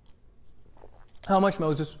 How much,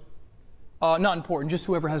 Moses? Not important, just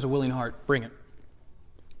whoever has a willing heart, bring it.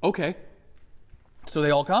 Okay. So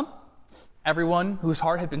they all come, everyone whose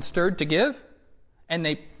heart had been stirred to give, and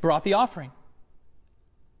they brought the offering.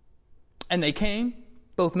 And they came,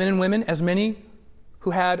 both men and women, as many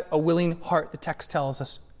who had a willing heart, the text tells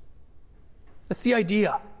us. That's the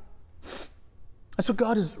idea. That's what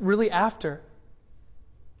God is really after.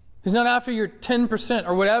 He's not after your 10%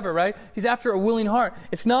 or whatever, right? He's after a willing heart.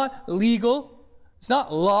 It's not legal. It's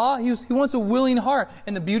not law. He wants a willing heart.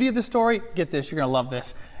 And the beauty of the story, get this, you're going to love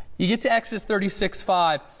this. You get to Exodus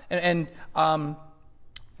 36:5, and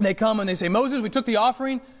they come and they say, Moses, we took the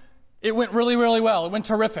offering. It went really, really well. It went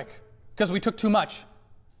terrific because we took too much.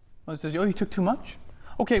 Moses says, oh, you took too much?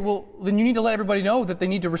 Okay, well, then you need to let everybody know that they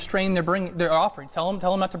need to restrain their offerings. Tell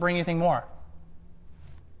them not to bring anything more.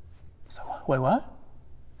 So, wait, what?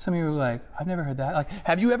 Some of you are like, I've never heard that. Like,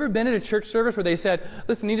 have you ever been at a church service where they said,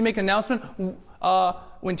 listen, need to make an announcement.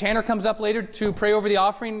 When Tanner comes up later to pray over the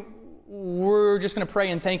offering, we're just going to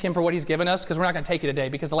pray and thank him for what he's given us because we're not going to take it today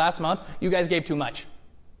because the last month you guys gave too much.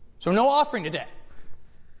 So no offering today.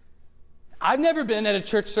 I've never been at a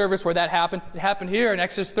church service where that happened. It happened here in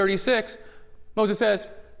Exodus 36. Moses says,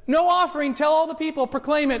 no offering, tell all the people,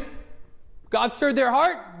 proclaim it. God stirred their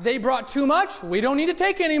heart. They brought too much. We don't need to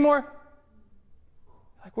take anymore.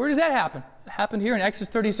 Like, where does that happen? It happened here in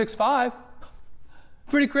Exodus 36:5.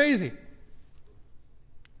 Pretty crazy.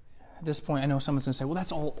 At this point, I know someone's going to say, well,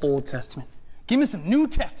 that's all Old Testament. Give me some New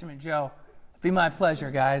Testament, Joe. It'd be my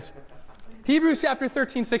pleasure, guys. Hebrews chapter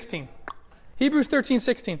 13:16. Hebrews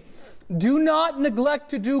 13:16. Do not neglect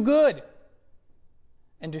to do good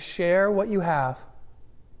and to share what you have,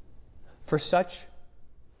 for such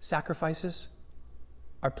sacrifices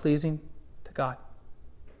are pleasing to God.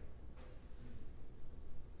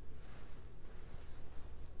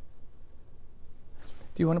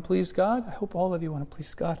 Do you want to please God? I hope all of you want to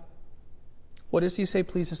please God. What does he say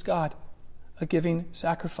pleases God? A giving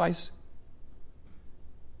sacrifice.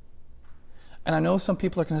 And I know some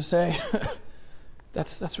people are going to say,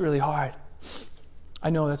 that's really hard.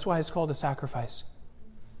 I know, that's why it's called a sacrifice.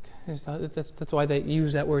 That's why they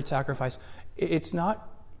use that word sacrifice. It's not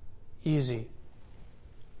easy.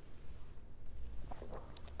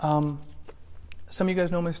 Some of you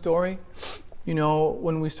guys know my story. You know,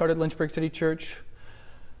 when we started Lynchburg City Church,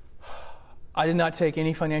 I did not take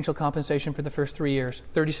any financial compensation for the first 3 years,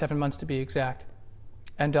 37 months to be exact.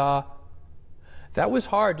 And that was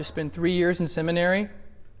hard to spend 3 years in seminary,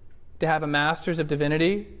 to have a master's of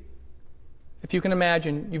divinity. If you can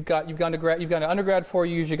imagine, you've got an undergrad 4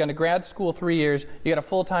 years, you've gone to grad school 3 years, you got a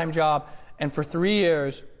full-time job, and for 3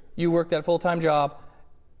 years you work that full-time job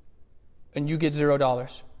and you get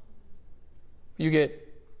 $0. You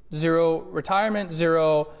get zero retirement,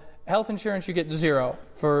 zero health insurance, you get zero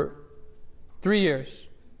for 3 years.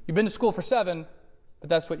 You've been to school for 7, but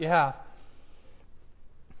that's what you have.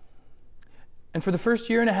 And for the first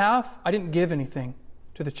year and a half, I didn't give anything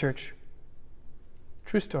to the church.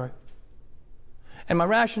 True story. And my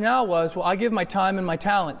rationale was, well, I give my time and my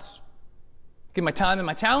talents. I give my time and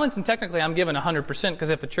my talents, and technically I'm given 100%,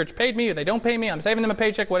 because if the church paid me or they don't pay me, I'm saving them a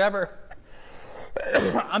paycheck, whatever.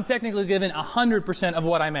 I'm technically given 100% of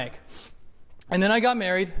what I make. And then I got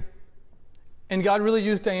married, and God really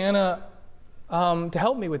used Diana to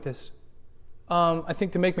help me with this. I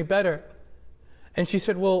think to make me better. And she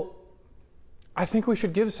said, well, I think we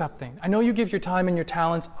should give something. I know you give your time and your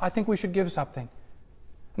talents. I think we should give something.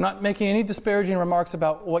 I'm not making any disparaging remarks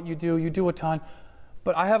about what you do. You do a ton.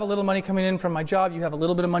 But I have a little money coming in from my job. You have a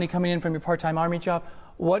little bit of money coming in from your part-time Army job.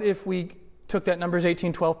 What if we took that Numbers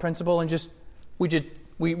 18:12 principle and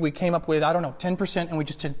we came up with, 10%, and we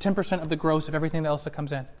just did 10% of the gross of everything else that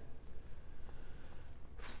comes in?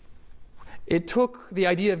 It took the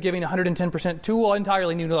idea of giving 110% to an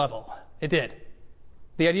entirely new level. It did.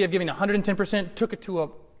 The idea of giving 110% took it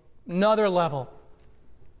to another level.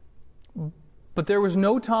 But there was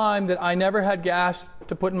no time that I never had gas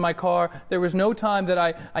to put in my car. There was no time that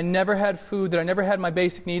I never had food, that I never had my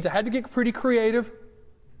basic needs. I had to get pretty creative.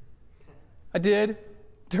 I did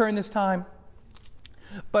during this time.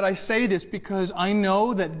 But I say this because I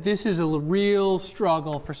know that this is a real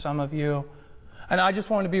struggle for some of you. And I just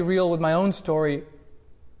want to be real with my own story.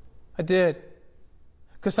 I did.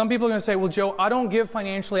 Because some people are going to say, well, Joe, I don't give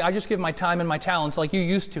financially. I just give my time and my talents like you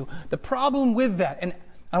used to. The problem with that, and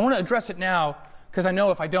I want to address it now, because I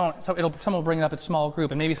know if I don't, someone will bring it up at small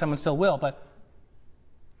group, and maybe someone still will, but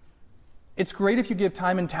It's great if you give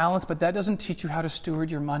time and talents, but that doesn't teach you how to steward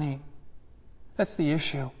your money. That's the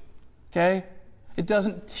issue. Okay? It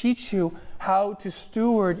doesn't teach you how to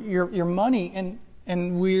steward your money,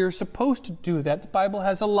 and we're supposed to do that. The Bible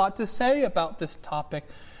has a lot to say about this topic.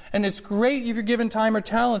 And it's great if you're given time or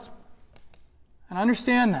talents. And I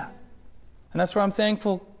understand that. And that's why I'm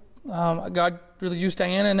thankful God really used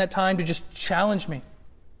Diana in that time to just challenge me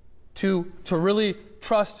to really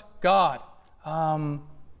trust God.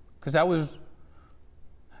 Because that was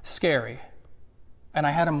scary. And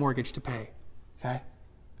I had a mortgage to pay. Okay?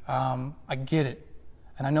 I get it.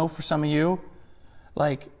 And I know for some of you,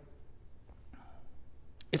 like,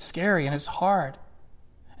 it's scary and it's hard.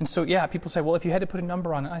 And so, yeah, people say, well, if you had to put a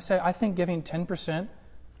number on it, I say, I think giving 10%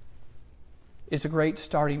 is a great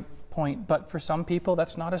starting point. But for some people,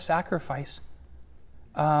 that's not a sacrifice.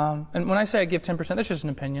 And when I say I give 10%, that's just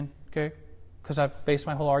an opinion, okay? Because I've based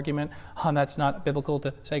my whole argument on that's not biblical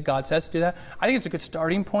to say God says to do that. I think it's a good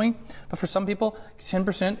starting point. But for some people,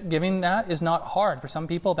 10% giving that is not hard. For some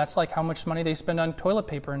people, that's like how much money they spend on toilet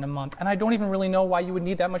paper in a month. And I don't even really know why you would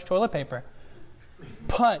need that much toilet paper.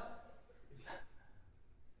 But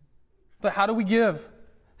how do we give?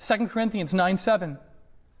 2 Corinthians 9:7.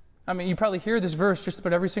 I mean, you probably hear this verse just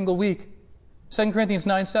about every single week. 2 Corinthians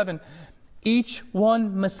 9:7. Each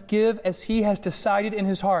one must give as he has decided in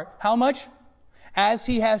his heart. How much? As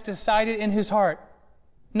he has decided in his heart.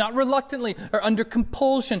 Not reluctantly or under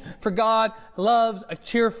compulsion, for God loves a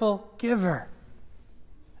cheerful giver.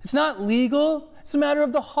 It's not legal. It's a matter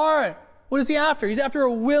of the heart. What is he after? He's after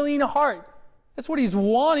a willing heart. That's what he's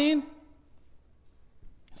wanting.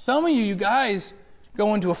 Some of you guys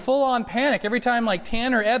go into a full-on panic every time like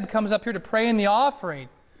Tanner or Ebb comes up here to pray in the offering.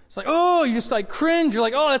 It's like, oh, you just like cringe. You're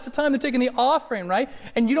like, oh, that's the time they're taking the offering, right?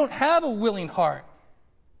 And you don't have a willing heart.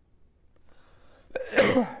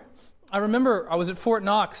 I remember I was at Fort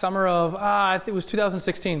Knox, summer of, I think it was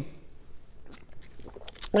 2016.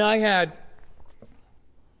 And I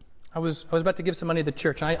was about to give some money to the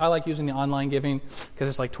church. And I like using the online giving because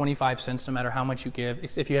it's like 25 cents no matter how much you give,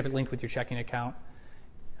 if you have it linked with your checking account.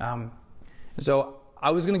 So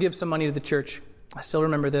I was going to give some money to the church. I still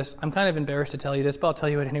remember this. I'm kind of embarrassed to tell you this, but I'll tell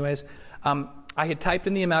you it anyways. I had typed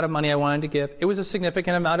in the amount of money I wanted to give. It was a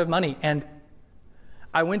significant amount of money. And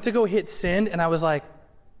I went to go hit send, and I was like,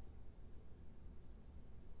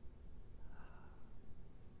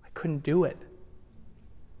 I couldn't do it.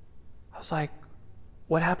 I was like,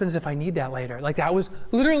 what happens if I need that later? Like that was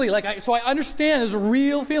literally so I understand there's a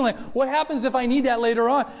real feeling. What happens if I need that later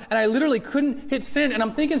on? And I literally couldn't hit send. And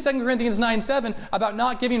I'm thinking 2 Corinthians 9:7 about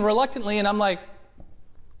not giving reluctantly. And I'm like,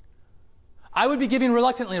 I would be giving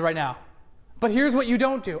reluctantly right now. But here's what you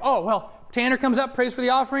don't do. Oh, well, Tanner comes up, prays for the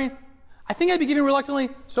offering. I think I'd be giving reluctantly,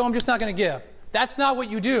 so I'm just not going to give. That's not what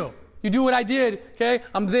you do. You do what I did, okay?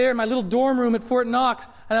 I'm there in my little dorm room at Fort Knox.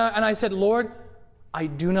 And I said, Lord, I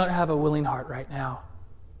do not have a willing heart right now.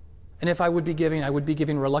 And if I would be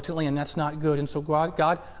giving reluctantly, and that's not good. And so,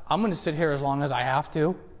 God, I'm going to sit here as long as I have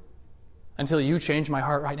to until you change my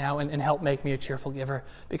heart right now and help make me a cheerful giver.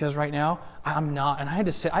 Because right now, I'm not. And I had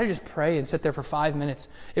to just pray and sit there for 5 minutes.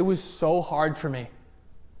 It was so hard for me. And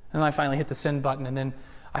then I finally hit the send button, and then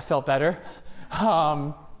I felt better.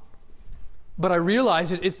 But I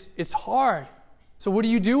realized it's hard. So what do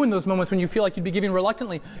you do in those moments when you feel like you'd be giving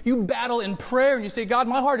reluctantly? You battle in prayer, and you say, God,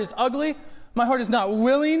 my heart is ugly. My heart is not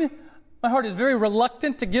willing. My heart is very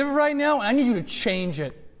reluctant to give right now, and I need you to change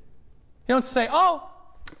it. You don't say, oh,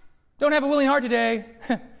 don't have a willing heart today.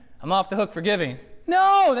 I'm off the hook for giving.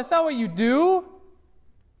 No, that's not what you do.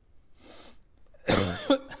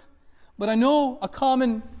 But I know a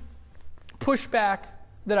common pushback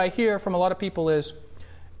that I hear from a lot of people is,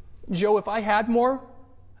 Joe, if I had more,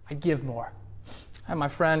 I'd give more. I have my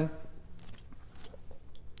friend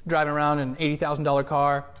driving around in an $80,000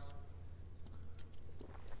 car.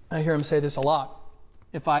 I hear him say this a lot.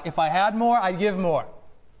 If I had more, I'd give more.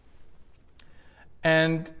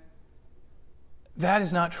 And that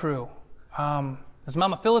is not true. As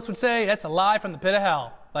Mama Phyllis would say, that's a lie from the pit of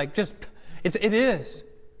hell. It is.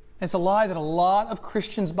 It's a lie that a lot of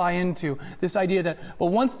Christians buy into. This idea that, well,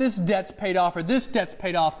 once this debt's paid off or this debt's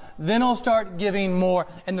paid off, then I'll start giving more.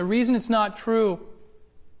 And the reason it's not true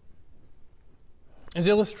is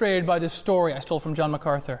illustrated by this story I stole from John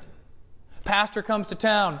MacArthur. Pastor comes to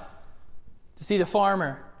town to see the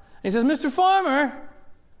farmer. And he says, Mr. Farmer,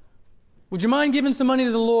 would you mind giving some money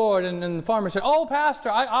to the Lord? And the farmer said, oh, Pastor,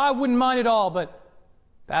 I wouldn't mind at all, but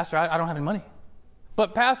Pastor, I don't have any money.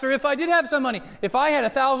 But Pastor, if I did have some money, if I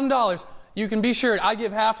had $1,000, you can be sure I'd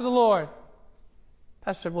give half to the Lord.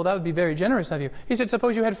 Pastor said, well, that would be very generous of you. He said,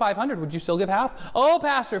 suppose you had $500, would you still give half? Oh,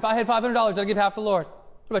 Pastor, if I had $500, I'd give half to the Lord.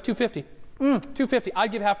 What about $250? $2.50.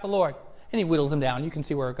 I'd give half to the Lord. And he whittles them down. You can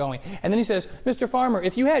see where we're going. And then he says, Mr. Farmer,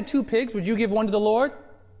 if you had 2 pigs, would you give one to the Lord?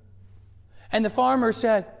 And the farmer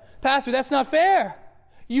said, Pastor, that's not fair.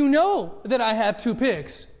 You know that I have 2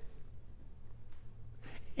 pigs.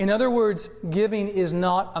 In other words, giving is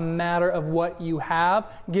not a matter of what you have.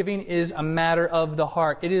 Giving is a matter of the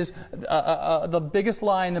heart. It is the biggest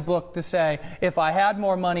lie in the book to say, if I had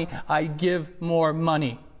more money, I'd give more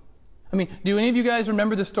money. I mean, do any of you guys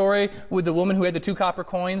remember the story with the woman who had the 2 copper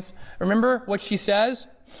coins? Remember what she says?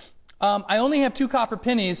 I only have 2 copper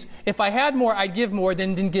pennies. If I had more, I'd give more,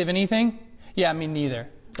 then didn't give anything. Yeah, me neither,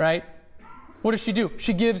 right? What does she do?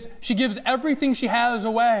 She gives everything she has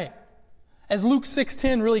away. As Luke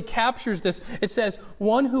 6:10 really captures this, it says,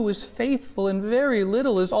 one who is faithful in very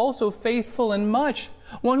little is also faithful in much.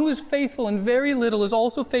 One who is faithful in very little is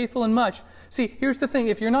also faithful in much. See, here's the thing.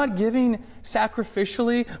 If you're not giving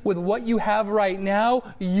sacrificially with what you have right now,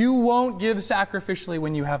 you won't give sacrificially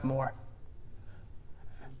when you have more.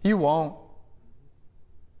 You won't.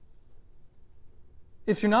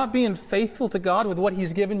 If you're not being faithful to God with what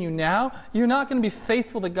He's given you now, you're not going to be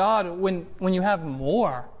faithful to God when you have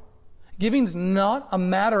more. Giving's not a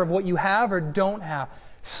matter of what you have or don't have.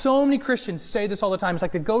 So many Christians say this all the time. It's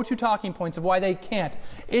like the go-to talking points of why they can't.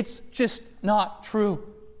 It's just not true.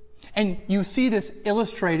 And you see this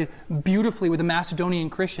illustrated beautifully with the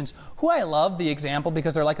Macedonian Christians, who I love the example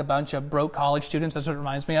because they're like a bunch of broke college students. That's what it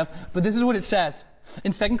reminds me of. But this is what it says.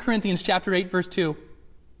 In 2 Corinthians chapter 8, verse 2,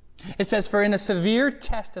 it says, for in a severe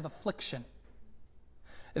test of affliction,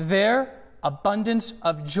 their abundance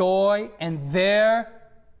of joy and their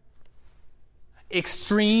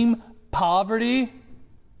extreme poverty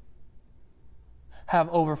have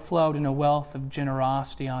overflowed in a wealth of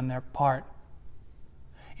generosity on their part.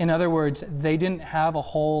 In other words, they didn't have a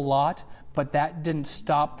whole lot, but that didn't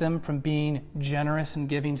stop them from being generous and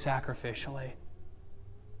giving sacrificially.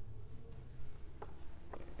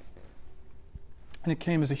 And it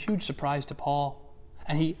came as a huge surprise to Paul.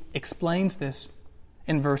 And he explains this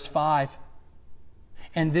in verse 5.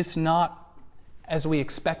 And this not as we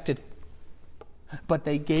expected, but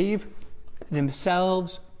they gave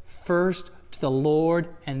themselves first to the Lord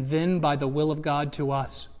and then by the will of God to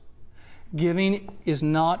us. Giving is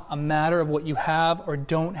not a matter of what you have or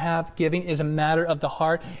don't have. Giving is a matter of the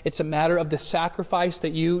heart. It's a matter of the sacrifice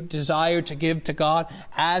that you desire to give to God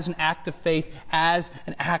as an act of faith, as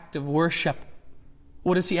an act of worship.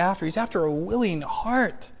 What is He after? He's after a willing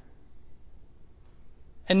heart.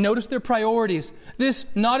 And notice their priorities. This,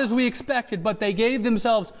 not as we expected, but they gave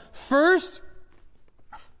themselves first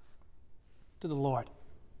to the Lord.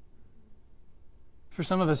 For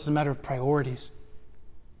some of us, it's a matter of priorities.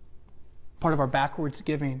 Part of our backwards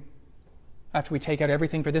giving, after we take out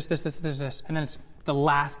everything for this, and then it's the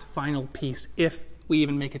last final piece, if we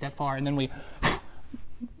even make it that far, and then we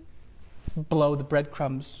blow the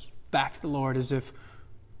breadcrumbs back to the Lord as if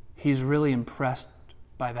He's really impressed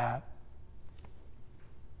by that.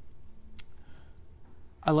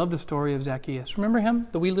 I love the story of Zacchaeus. Remember him,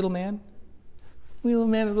 the wee little man? Wee little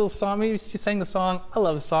man, the little song. Maybe you sang the song. I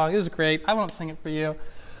love the song. It was great. I won't sing it for you.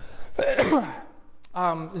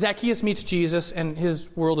 Zacchaeus meets Jesus, and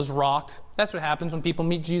his world is rocked. That's what happens when people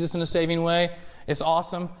meet Jesus in a saving way. It's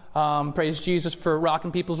awesome. Praise Jesus for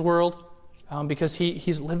rocking people's world. Because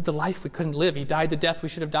he's lived the life we couldn't live. He died the death we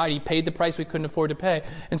should have died. He paid the price we couldn't afford to pay.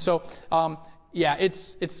 And so,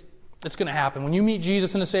 it's going to happen. When you meet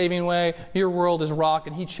Jesus in a saving way, your world is rocked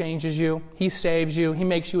and He changes you. He saves you. He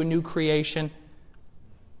makes you a new creation.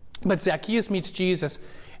 But Zacchaeus meets Jesus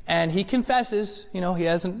and he confesses, he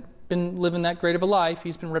hasn't been living that great of a life.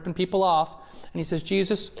 He's been ripping people off. And he says,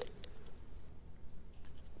 Jesus,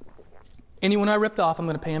 anyone I ripped off, I'm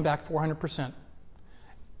going to pay him back 400%.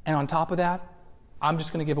 And on top of that, I'm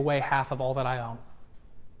just going to give away half of all that I own.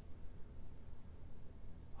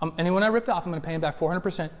 Anyone I ripped off, I'm going to pay him back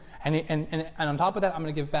 400%. And on top of that, I'm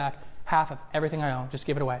going to give back half of everything I own. Just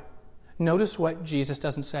give it away. Notice what Jesus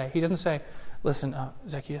doesn't say. He doesn't say, listen,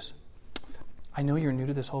 Zacchaeus, I know you're new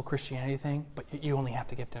to this whole Christianity thing, but you only have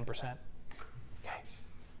to give 10%. Okay.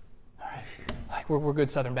 All right. Like we're good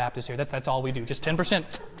Southern Baptists here. That's all we do. Just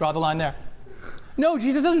 10%. Draw the line there. No,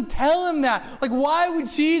 Jesus doesn't tell him that. Like, why would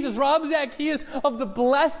Jesus rob Zacchaeus of the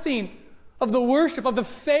blessing, of the worship, of the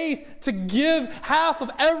faith to give half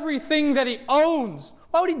of everything that he owns?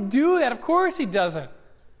 Why would he do that? Of course he doesn't.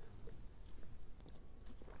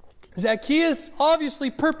 Zacchaeus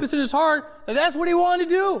obviously purposed in his heart that that's what he wanted to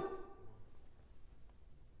do.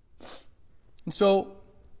 And so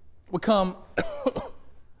we come, I'm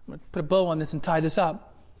going to put a bow on this and tie this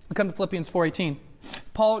up. We come to Philippians 4:18.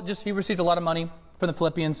 Paul he received a lot of money from the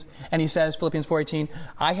Philippians, and he says, Philippians 4:18,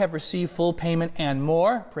 I have received full payment and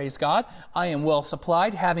more, praise God. I am well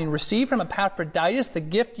supplied, having received from Epaphroditus the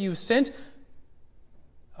gift you sent,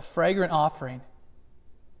 a fragrant offering,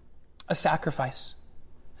 a sacrifice,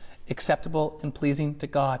 acceptable and pleasing to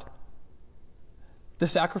God. The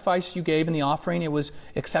sacrifice you gave in the offering, it was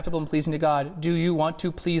acceptable and pleasing to God. Do you want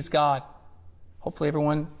to please God? Hopefully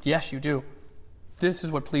everyone, yes, you do. This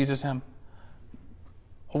is what pleases him.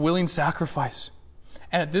 A willing sacrifice.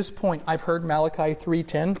 And at this point, I've heard Malachi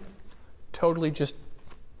 3:10 totally just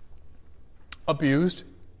abused.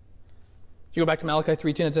 If you go back to Malachi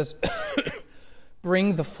 3:10, it says,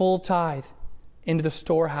 bring the full tithe into the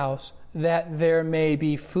storehouse, that there may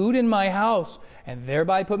be food in my house, and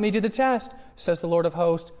thereby put me to the test, says the Lord of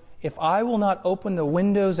hosts, if I will not open the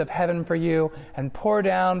windows of heaven for you and pour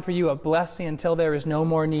down for you a blessing until there is no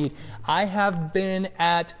more need. I have been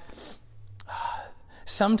at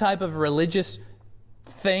some type of religious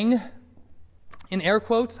thing, in air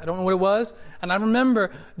quotes, I don't know what it was, and I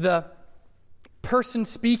remember the person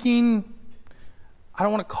speaking, I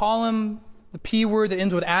don't want to call him the P word that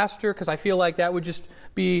ends with Aster, because I feel like that would just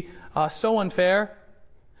be so unfair.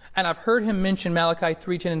 And I've heard him mention Malachi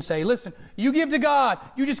 3:10 and say, listen, you give to God.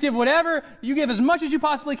 You just give whatever. You give as much as you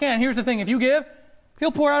possibly can. Here's the thing. If you give,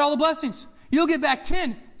 he'll pour out all the blessings. You'll get back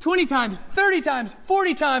 10, 20 times, 30 times,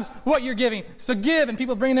 40 times what you're giving. So give, and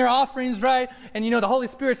people bring their offerings, right? And the Holy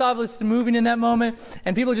Spirit's obviously moving in that moment,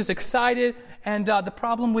 and people are just excited. And the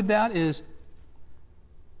problem with that is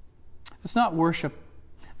it's not worship.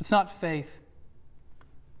 It's not faith.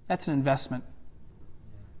 That's an investment.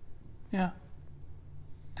 Yeah.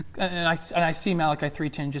 And I see Malachi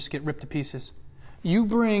 3:10 just get ripped to pieces. You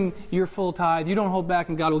bring your full tithe, you don't hold back,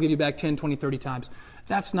 and God will give you back 10, 20, 30 times.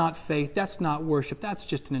 That's not faith. That's not worship. That's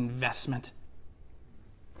just an investment.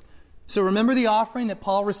 So remember the offering that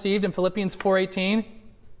Paul received in Philippians 4:18?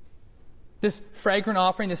 This fragrant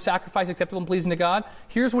offering, this sacrifice acceptable and pleasing to God?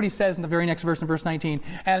 Here's what he says in the very next verse, in verse 19.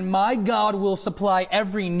 And my God will supply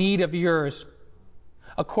every need of yours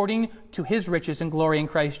according to his riches and glory in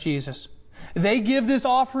Christ Jesus. They give this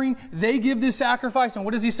offering, they give this sacrifice, and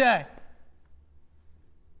what does he say?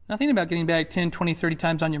 Nothing about getting back 10, 20, 30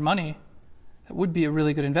 times on your money. That would be a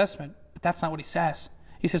really good investment, but that's not what he says.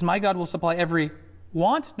 He says, my God will supply every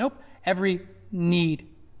want? Nope. Every need.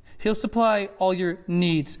 He'll supply all your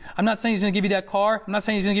needs. I'm not saying he's going to give you that car. I'm not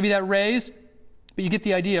saying he's going to give you that raise, but you get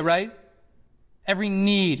the idea, right? Every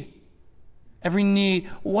need. Every need.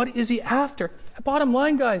 What is he after? Bottom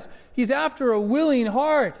line, guys, he's after a willing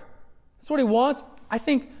heart. That's what he wants. I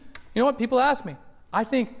think, you know what? People ask me.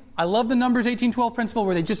 I love the Numbers 18:12 principle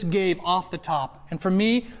where they just gave off the top. And for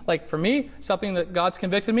me, something that God's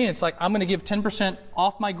convicted me, it's like I'm going to give 10%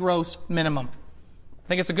 off my gross minimum. I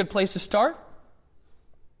think it's a good place to start.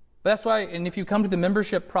 But that's why, and if you come to the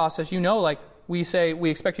membership process, we say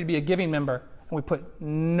we expect you to be a giving member, and we put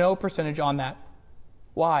no percentage on that.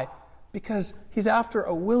 Why? Because he's after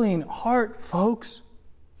a willing heart, folks.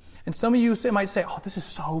 And some of you might say, oh, this is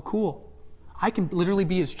so cool. I can literally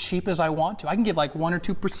be as cheap as I want to. I can give like 1 or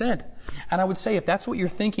 2%. And I would say, if that's what you're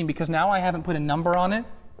thinking, because now I haven't put a number on it,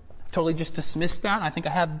 totally just dismissed that. I think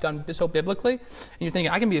I have done so biblically. And you're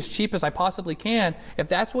thinking, I can be as cheap as I possibly can. If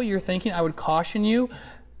that's what you're thinking, I would caution you.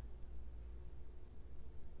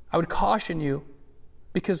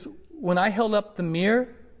 Because when I held up the mirror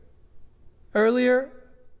earlier,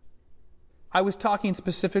 I was talking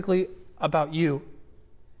specifically about you,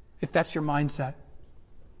 if that's your mindset.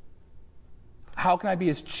 How can I be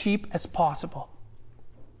as cheap as possible?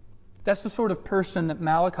 That's the sort of person that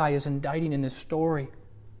Malachi is indicting in this story.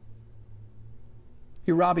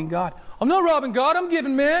 You're robbing God. I'm not robbing God, I'm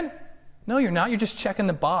giving, man. No, you're not. You're just checking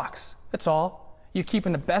the box. That's all. You're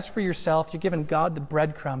keeping the best for yourself. You're giving God the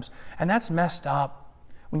breadcrumbs. And that's messed up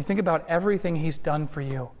when you think about everything he's done for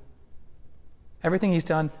you. Everything he's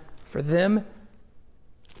done for them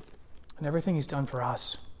and everything he's done for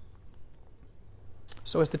us.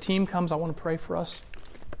 So as the team comes, I want to pray for us.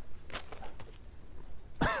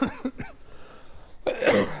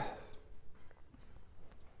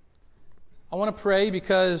 I want to pray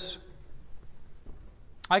because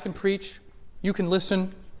I can preach, you can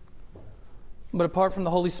listen, but apart from the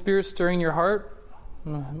Holy Spirit stirring your heart,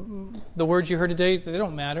 the words you heard today, they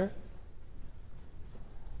don't matter.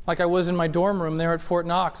 Like I was in my dorm room there at Fort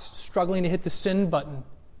Knox, struggling to hit the send button.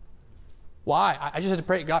 Why? I just had to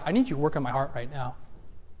pray, God, I need you to work on my heart right now.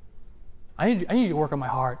 I need you to work on my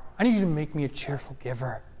heart. I need you to make me a cheerful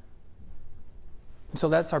giver. And so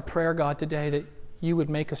that's our prayer, God, today, that you would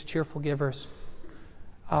make us cheerful givers.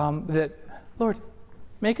 That, Lord,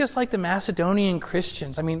 make us like the Macedonian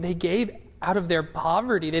Christians. I mean, they gave out of their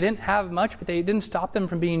poverty. They didn't have much, but they didn't stop them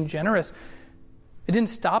from being generous. It didn't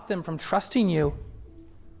stop them from trusting you.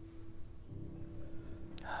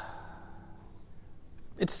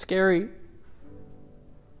 It's scary.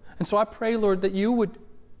 And so I pray, Lord, that you would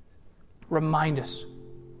remind us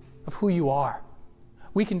of who you are.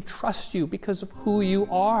 We can trust you because of who you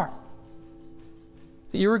are.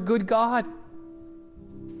 That you're a good God.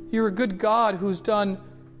 You're a good God who's done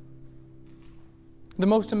the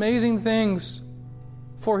most amazing things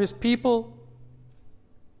for his people.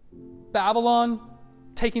 Babylon,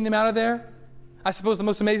 taking them out of there. I suppose the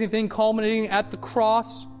most amazing thing culminating at the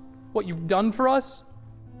cross, what you've done for us.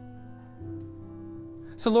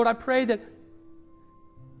 So Lord, I pray that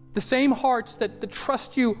the same hearts that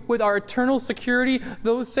trust you with our eternal security,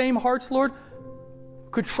 those same hearts, Lord,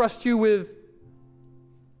 could trust you with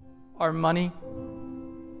our money.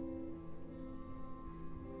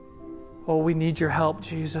 Oh, we need your help,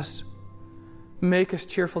 Jesus. Make us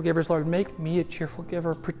cheerful givers, Lord. Make me a cheerful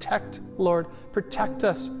giver. Protect, Lord. Protect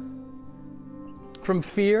us from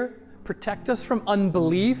fear. Protect us from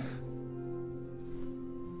unbelief.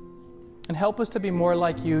 And help us to be more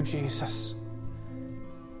like you, Jesus.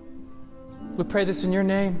 We pray this in your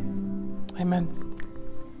name. Amen.